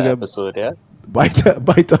people who get episode, yes? bite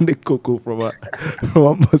on the Coco from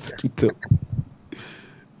a mosquito.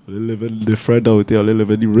 They living different out there. They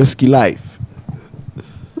living the risky life.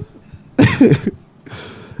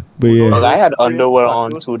 But yeah, well, I had underwear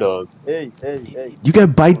on too, dog. Hey. You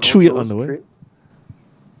can bite through your underwear.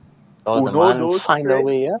 Oh, the man find a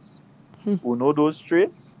way, yes? Who know those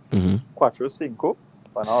traits? Cuatro Cinco.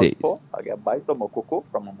 When I was 4, I get bite on my Coco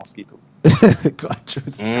from a mosquito.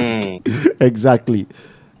 Exactly.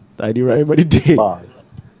 Tiny rhyme of the day.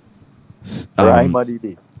 Rhyme of the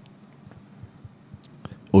day.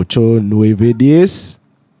 Ocho nueve diez.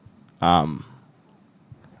 I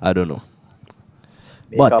don't know.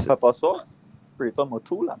 Make a pepper sauce, spray it on my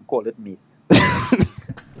tool, and call it mace.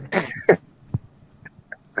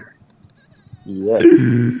 Yes.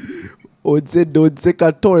 Once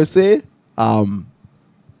 14.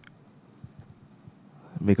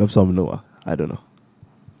 Make up some Noah. I don't know.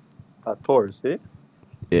 14?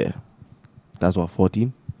 Yeah. That's what,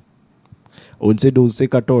 14? 11,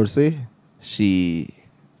 12, 14.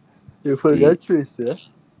 You forget Tracy,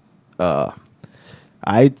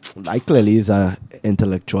 I clearly is a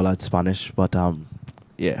intellectual at Spanish, but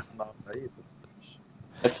yeah. No, I hate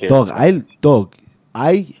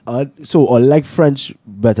it. So I like French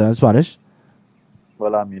better than Spanish.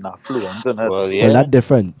 Well, I mean, I'm fluent in it. Well, yeah. Well, that's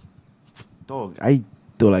different. Dog, I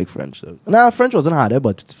don't like French. Dog. Nah, French wasn't harder,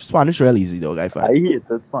 but Spanish real easy, dog. I I find.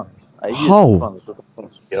 hated Spanish. How?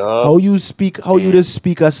 Yup. How you just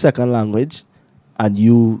speak a second language, and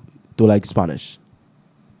you don't like Spanish?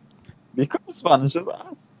 Because Spanish is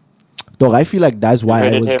ass. Dog, I feel like that's why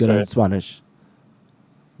heard I it was here good at first. Spanish.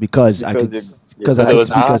 Because I could Because I it could was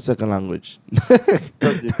speak a ass. second language.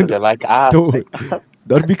 You like ass. No,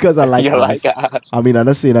 not because I like You ass. like ass. I mean, I'm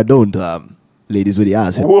not saying I don't. Ladies with the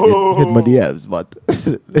ass hit my Whoa. DMs, but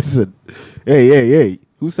listen, hey,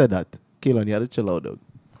 who said that? Kaylon, you had to chill out, dog.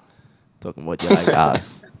 Talking about you like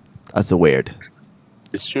ass. That's a weird.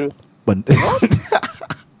 It's true. But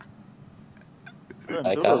Frencho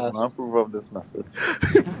Like does us. not approve of this message.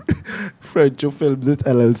 Frenchofilmedit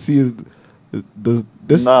LLC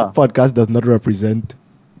this Nah. podcast does not represent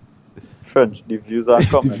French, the views and the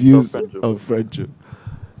comments views of Frencho. of Frencho.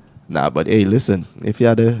 Nah, but hey, listen, if you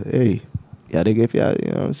had a if you know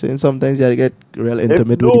what I'm saying, sometimes you had to get real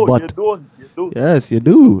intimate with the butt. You don't. Yes, you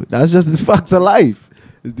do. That's just the facts of life.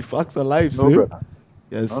 It's the facts of life, No, sir. brother.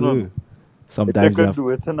 Yes, No, sir. no, no. Sometimes If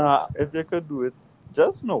you could do it,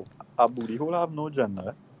 just know a booty hole have no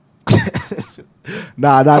gender.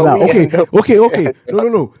 Nah. How we Okay. end up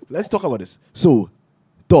No. Let's talk about this. So,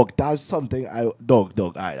 dog, that's something dog.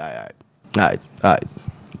 Alright. Dog.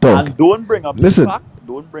 And don't bring up Listen.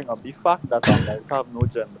 Don't bring up the fact that a mouth have no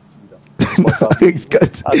gender either.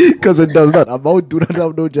 Because it does not. A mouth do not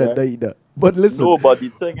have no gender either. But listen. No, but the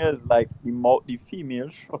thing is, like the female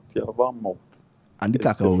structure of a mouth And the is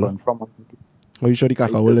caca hole. different from Are you sure the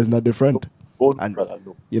caca hole is not different? And brother,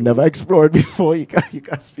 no. you never explored before. You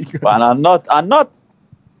can't speak. But I'm not. It That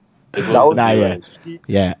was was Nah, the yeah. US.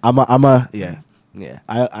 Yeah,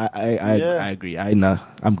 I agree.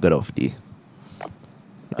 I'm good off the.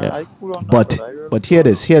 Yeah. I cool on that, I really But hear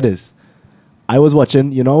this. I was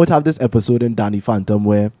watching. You know, we have this episode in Danny Phantom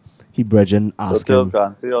where he Bridgen asked Hotel him.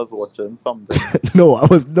 can say I was watching something. No,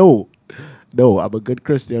 I'm a good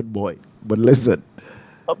Christian boy. But listen,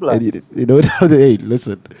 you know, hey,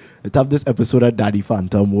 listen. Let's have this episode of Danny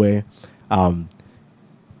Phantom where,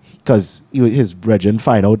 because his Bridgen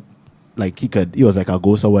find out like he was like a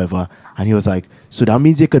ghost or whatever, and he was like, so that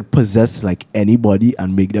means he could possess like anybody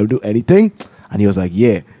and make them do anything, and he was like,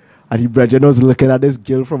 yeah, and he Bridgen was looking at this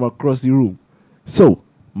girl from across the room. So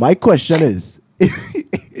my question is,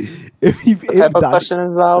 What type of question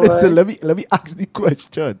is that? listen, Like? let me ask the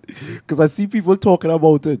question because I see people talking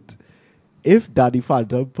about it. If Danny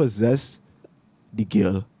Phantom possess the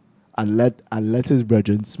girl and let his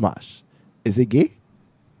brethren smash, is it gay?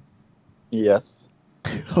 Yes.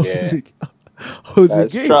 How Yeah. is it? How is it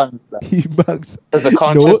That's gay? trans. He bangs. Because the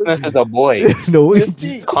consciousness is a boy. No, You he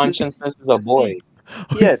see, just- Consciousness is a boy.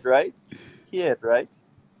 Hear it, right?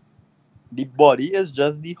 The body is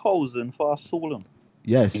just the housing for a soul.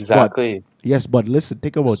 yes, Exactly. but listen,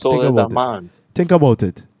 think about Soul it. is a man. Think about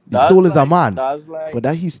it. The That's soul is a like- man, That's like but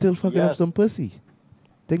that he's still fucking up yes. some pussy.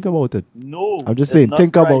 Think about it. no. I'm just it's saying, not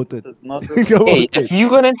think right. about it. It's not Think right. about Hey, it. if you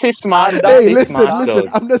gonna say smash, And just Hey, say listen, smash, dog.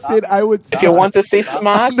 I'm not saying I would. If you want to say That-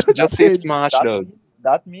 smash, I'm not just say saying- smash, dog.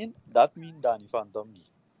 That mean Danny Phantom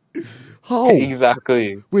gay. How?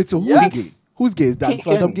 Exactly. Wait, so who's Yes. gay? Who's gay? Is Dan Taken.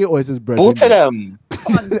 Phantom gay or is his brethren? Both of gay? them.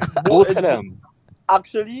 Both of them.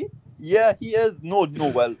 Actually, yeah, he is. No,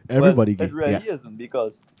 well, Everybody well, gay, it really isn't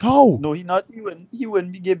because How? no, he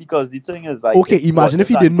wouldn't be gay because the thing is like Okay, imagine if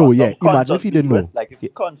he Danny didn't know, Phantom yeah. Imagine if he consciously didn't do know. it, like if he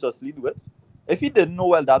consciously do it. If he didn't know,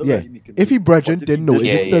 well, that would Yeah. already make him If gay. he brethren But if he didn't know, is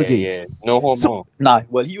did- it still gay? Yeah. No homo. So- Nah,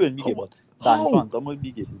 well, he wouldn't be gay, but Danny How? Phantom would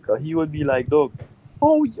be gay because he would be like, dog,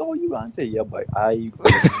 oh, you gonna say, yeah, boy, I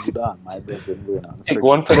do that, my brethren going on. Take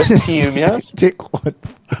one for the team, yes? Take one.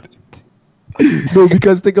 No,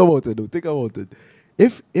 because think about it.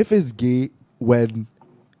 If it's gay when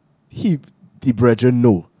the brethren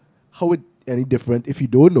know, how it any different if you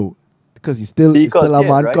don't know? Because he's still a yeah,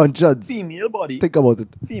 man right? conscience. Female body, Think about it.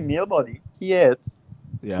 yes,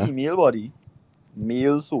 Yeah. female body,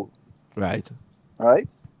 male soul, Right. right?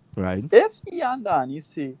 Right. If he and Danny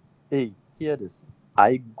say, hey, hear this,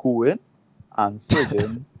 I go in and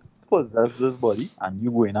friggin' possess this body and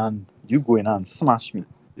you go in and smash me.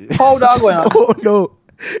 How that going on? Oh no.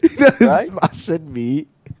 That's Right? smashing me.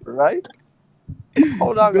 Right?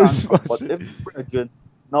 How that That's going on? But smashing. if brethren,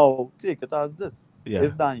 now take it as this. Yeah.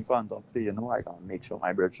 If Danny Phantom say, I can make sure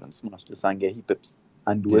my brethren smash this and get he pips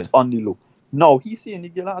and do Yeah. it on the low. No, he's saying the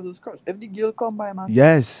girl has his crush. If the girl come by, man,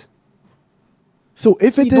 Yes. So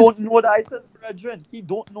if he it is don't know that it's his brethren. He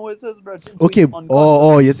don't know it's his brethren. So okay, he's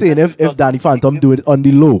unconscious. you're saying if Just Danny make Phantom him- do it on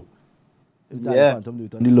the low. If Danny Yeah. Phantom do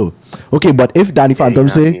it on the low. Okay, but if Danny Yeah, Phantom you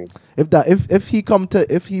know, say yeah.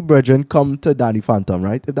 if he brethren come to Danny Phantom,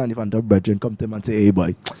 right? If Danny Phantom brethren come to him and say, hey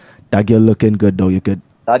boy, that girl looking good though, you could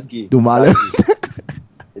That gay. do my That gay.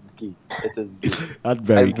 It's gay. It is gay. That's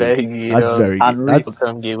very I'm gay. very gay, That's dog. very gay. And That's rape.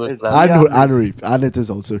 Become gay with It's love. I gay know, and and rape. rape, and it is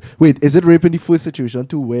also. Wait, is it rape in the first situation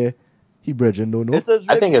too, where he brethren don't know? It is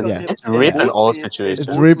I rape think it's because yeah. it's rape in both all ways- situations.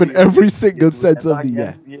 It's both rape in ways every you single do sense it of the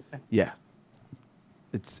against you. yeah.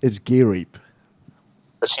 It's gay rape.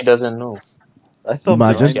 But she doesn't know. That's something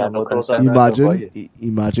Imagine- I She had no never thought consent. I'd ever hear.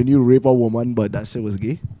 Imagine you rape a woman, but that shit was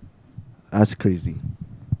gay. That's crazy.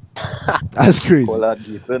 That's crazy. Call that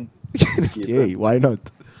gaping. Gay, why not?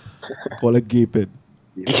 Call it gaping.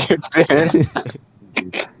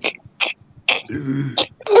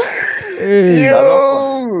 Hey,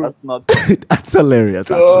 Yo, That's not funny. that's hilarious.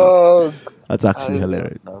 Actually. dog. That's actually That is-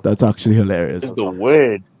 hilarious. that's- That's actually hilarious. It's the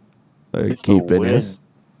word. It's the Gaping, word. yes.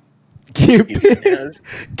 Gaping. Yes.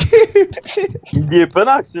 Gaping. Gaping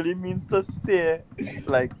actually means to stare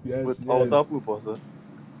like Yes, without yes. a purpose.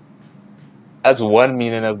 That's one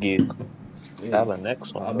meaning of gay. I have a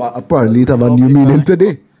next one. I apparently have a new meaning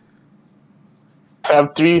today. I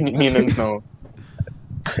have three meanings now.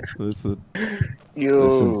 Listen.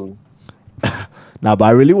 Yo. Nah, but I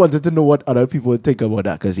really wanted to know what other people would think about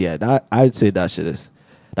that, because I'd say that shit is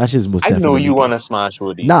most I know definitely you gay. want to smash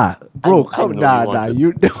Woody. Nah, bro, I come, know nah, you want to.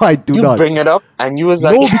 you, no, I do You not. bring it up and you was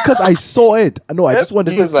like, No, because I saw it. No, I just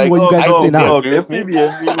wanted He to was see like, what you oh, guys I would say don't now. agree If with we me. be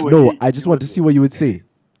in real No, Woody, I just you want to would see what you would say.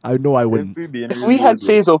 I know I If wouldn't. we be in If real we had Woody,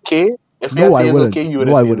 say it's okay, if we No, had I say it's wouldn't. okay, you would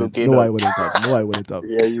No, have I said it's wouldn't. okay. No, I dog. wouldn't have. No, I wouldn't have.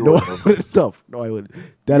 yeah, you No, would I have. wouldn't have. No, I wouldn't.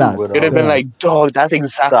 Dead You ass. would You'd have been Dead ass. like, dog, that's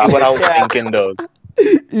exactly Stop what it. I was Yeah. thinking, dog.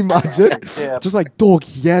 Imagine. Yeah. Just like, dog,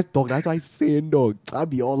 yes, dog. That's what I'm saying, dog. I'd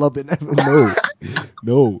be all up in them. No.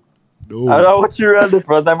 No. I No. don't know what you read the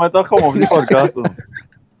first time I thought come on the podcast.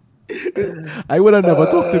 I would have never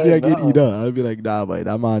talked to me again no. either. I'd be like, nah, boy,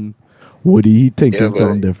 that man, Woody, he thinking Yeah, boy.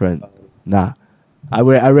 something different. Nah. I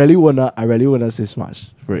really wanna say smash.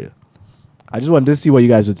 For real. I just wanted to see what you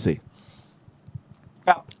guys would say.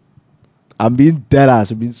 Cap. I'm being dead ass.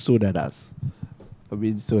 I'm being so dead ass.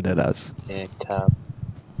 Yeah, cap.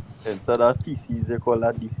 Instead of feces, they call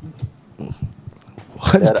that deceased.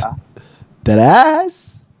 What? Dead ass. Dead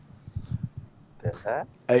ass? Dead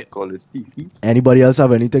ass. I- Call it feces. Anybody else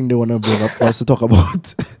have anything they want to bring up for us to talk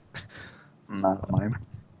about? Nah, my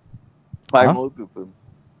Huh? mouth open.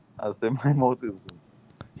 I say my mouth open.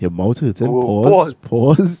 Your mouth hurting. Oh,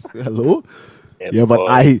 Pause. Hello? Yeah, But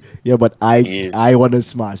boys. Yes. I want to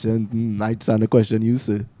smash. And I stand the question you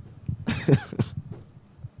say.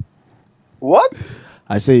 What?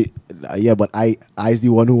 I say, yeah, but I is the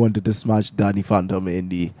one who wanted to smash Danny Phantom in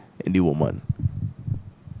the woman.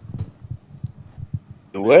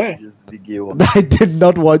 Where? Just the gay one. I did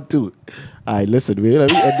not want to. Alright, listen, wait, let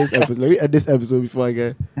me end this episode. Let me end this episode before I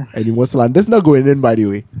get any more slander. This is not going in, by the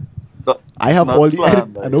way. I have Not all the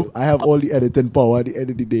slander, I have all the editing power at the end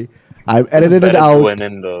of the day. I'm editing it Better out. going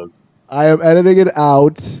in, dog. I am editing it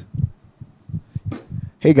out.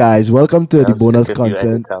 Hey guys, welcome to the That's bonus sick if you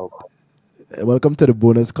content. edit out. Welcome to the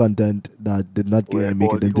bonus content that did not Where make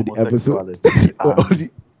all it the into the episode. homosexuality Where all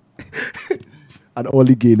the- and all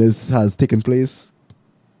the gayness has taken place.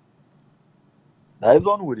 That is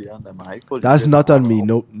on Woody and them. I fully That's get not that. on me.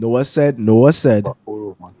 No, Noah said But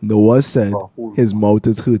hold on, man. his mouth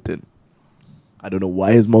is hurting. I don't know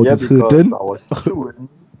why his mouth Yeah, is because hurting. I was chewing.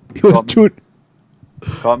 He was chewing.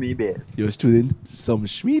 Gummy bears. You're chewing some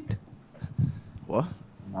schmeat. What?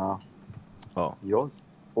 No. Oh. Yours?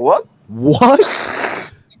 What? What?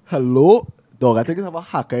 Hello? Dog, I think we have a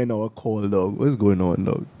hacker in our call, dog. What's going on,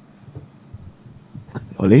 dog?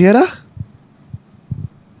 All you hear that?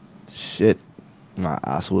 Shit. My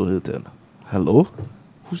asshole hurting. Hello?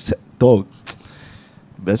 Who said? Dog.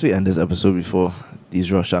 Best we end this episode before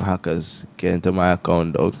these Russian hackers get into my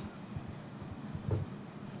account, dog.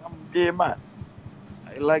 I'm gay, man.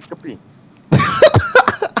 I like the penis.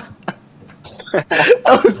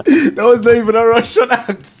 that was not even a Russian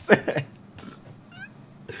accent.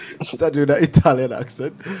 Start doing an Italian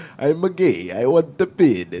accent. I'm a gay. I want the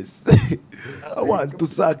penis. I want to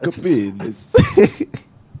suck a penis.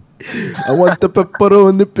 I want the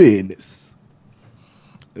pepperoni penis.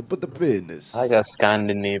 They put the penis. I got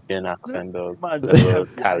Scandinavian accent, dog. Imagine A little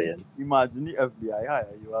the FBI, Italian. imagine the FBI hire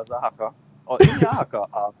you as a hacker. Or any hacker,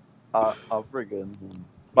 a friggin'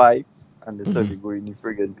 spy, and they tell you go in the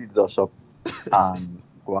friggin' pizza shop and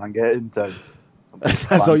go and get intel.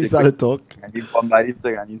 That's how you started talk. And you come by the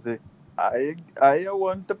thing and you say, I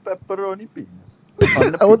want the pepperoni penis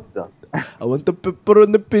on the I want- pizza. I want the pepper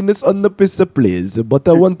on the penis on the pizza, please. But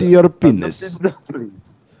I want your On the penis. pizza,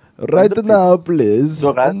 please. Right the now, penis. please. So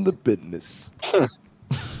On that's- the penis.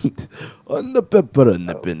 On the pepper on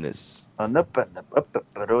the penis. On the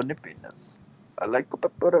pepperoni penis. I like a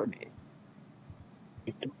pepperoni.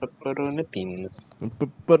 Pepperoni penis.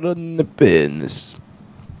 Pepper on the penis.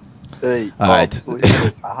 Hey, Alright. so hear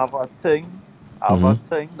this. I have a thing.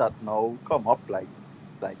 Mhm. That now come up like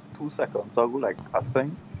 2 seconds ago, like a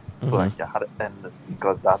thing. So like you had to end this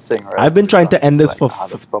because that thing. Right, I've been trying to end this for I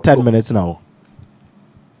had to stop 10 going. minutes now.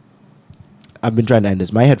 I've been trying to end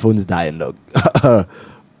this. My headphone's dying, dog.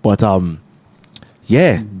 But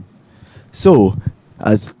yeah. So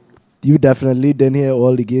as you definitely didn't hear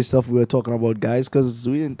all the gay stuff we were talking about, guys, because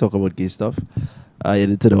we didn't talk about gay stuff. I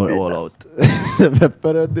edited it all out.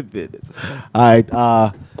 Pepper on the penis. All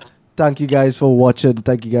right. Thank you guys for watching.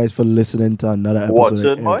 Thank you guys for listening to another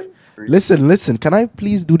episode. Watching, boy? Listen. Can I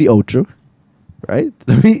please do the outro? Right?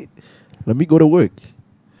 Let me go to work.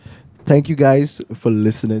 Thank you guys for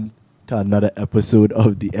listening to another episode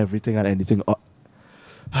of the Everything and Anything.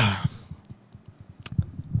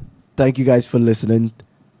 Thank you guys for listening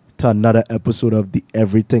to another episode of the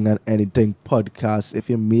Everything and Anything podcast. If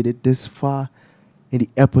you made it this far in the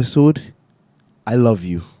episode, I love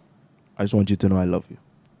you. I just want you to know I love you.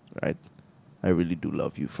 Right? I really do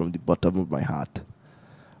love you from the bottom of my heart.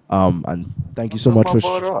 And thank you so much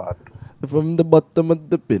for from the bottom of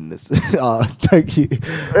the penis. Thank you.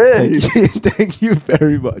 Hey. Thank you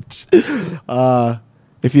very much.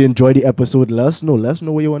 If you enjoyed the episode, let us know. Let us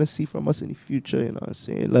know what you want to see from us in the future. You know what I'm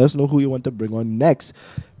saying? Let us know who you want to bring on next.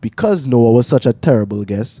 Because Noah was such a terrible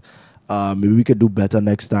guest, maybe we could do better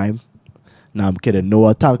next time. Nah, I'm kidding.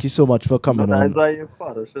 Noah, thank you so much for coming on. Your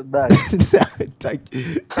father should die. Thank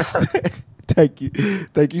you. Thank you.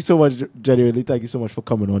 Thank you so much, genuinely. Thank you so much for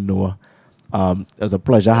coming on, Noah. It was a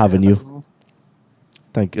pleasure having you.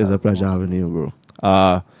 Thank you. It's a pleasure having you, bro.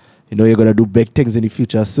 You know you're gonna do big things in the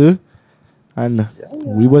future, sir. And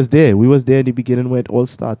we was there. We was there in the beginning where it all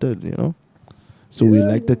started, you know. So we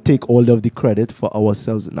like to take all of the credit for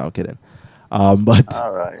ourselves. No, I'm kidding. But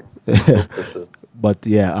all right. But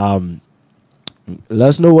yeah, let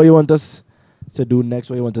us know what you want us to do next,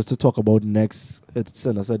 what you want us to talk about next.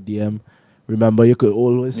 Send us a DM. Remember, you could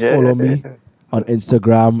always follow me on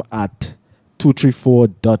Instagram at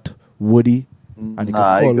 234.woody. And you can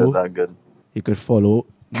follow. Good. You could follow.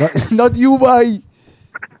 Not you, boy.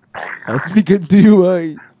 I'm speaking to you,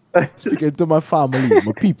 boy. Speaking to my family,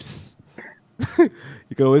 my peeps. You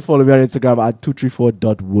can always follow me on Instagram at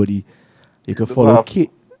 234.woody. You can follow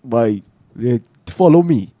follow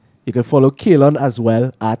me. You can follow Kalon as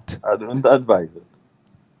well at. I don't advise it.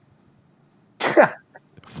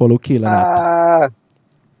 Follow Kalon at.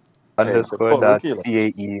 Underscore dot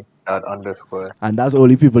CAE dot underscore. And that's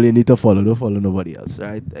only people you need to follow. Don't follow nobody else,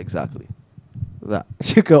 right? Exactly. That.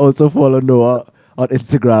 You can also follow Noah on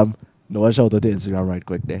Instagram. Noah, shout out to Instagram right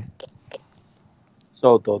quick there.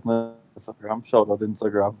 Shout out my Instagram. Shout out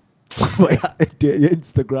Instagram. Your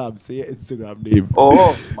Instagram. Say your Instagram name.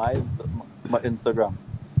 Oh, my Instagram.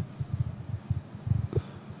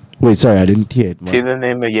 Wait, sorry, I didn't hear it, man. See the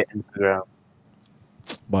name of your Instagram.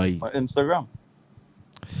 Bye. My Instagram.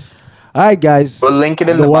 All right, guys. We'll link it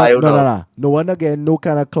in the bio. No one again. No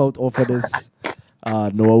kind of clout offer this.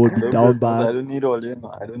 Noah will be down bad. I don't need all in.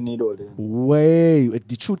 Wait,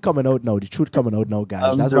 the truth coming out now.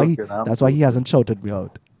 Guys. That's why he hasn't shouted me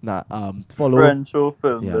out. Nah, follow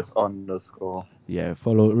Frenchofilmedit underscore. Yeah,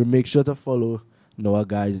 follow. Make sure to follow Noah,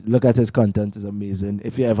 guys. Look at his content; it's amazing.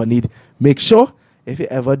 If you ever need, make sure if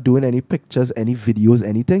you're ever doing any pictures, any videos,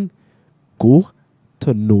 anything, go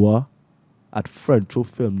to Noah at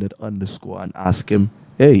Frenchofilmedit underscore and ask him,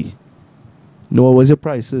 hey, Noah, what's your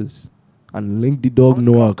prices? And link the dog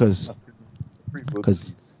Noah, because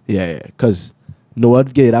Noah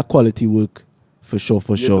get that quality work for sure.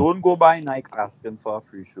 Don't go by Nike asking for a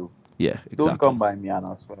free show. Yeah, exactly. Don't come by me and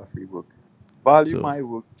ask for a free work. Value my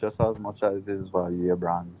work just as much as is value your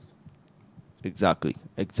brands. Exactly,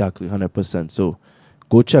 100%. So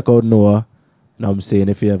go check out Noah. Now I'm saying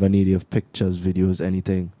if you ever need your pictures, videos,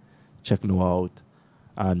 anything, check Noah out.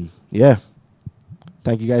 And yeah,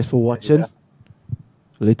 thank you guys for watching.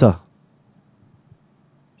 Later.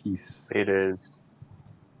 Peace. It is.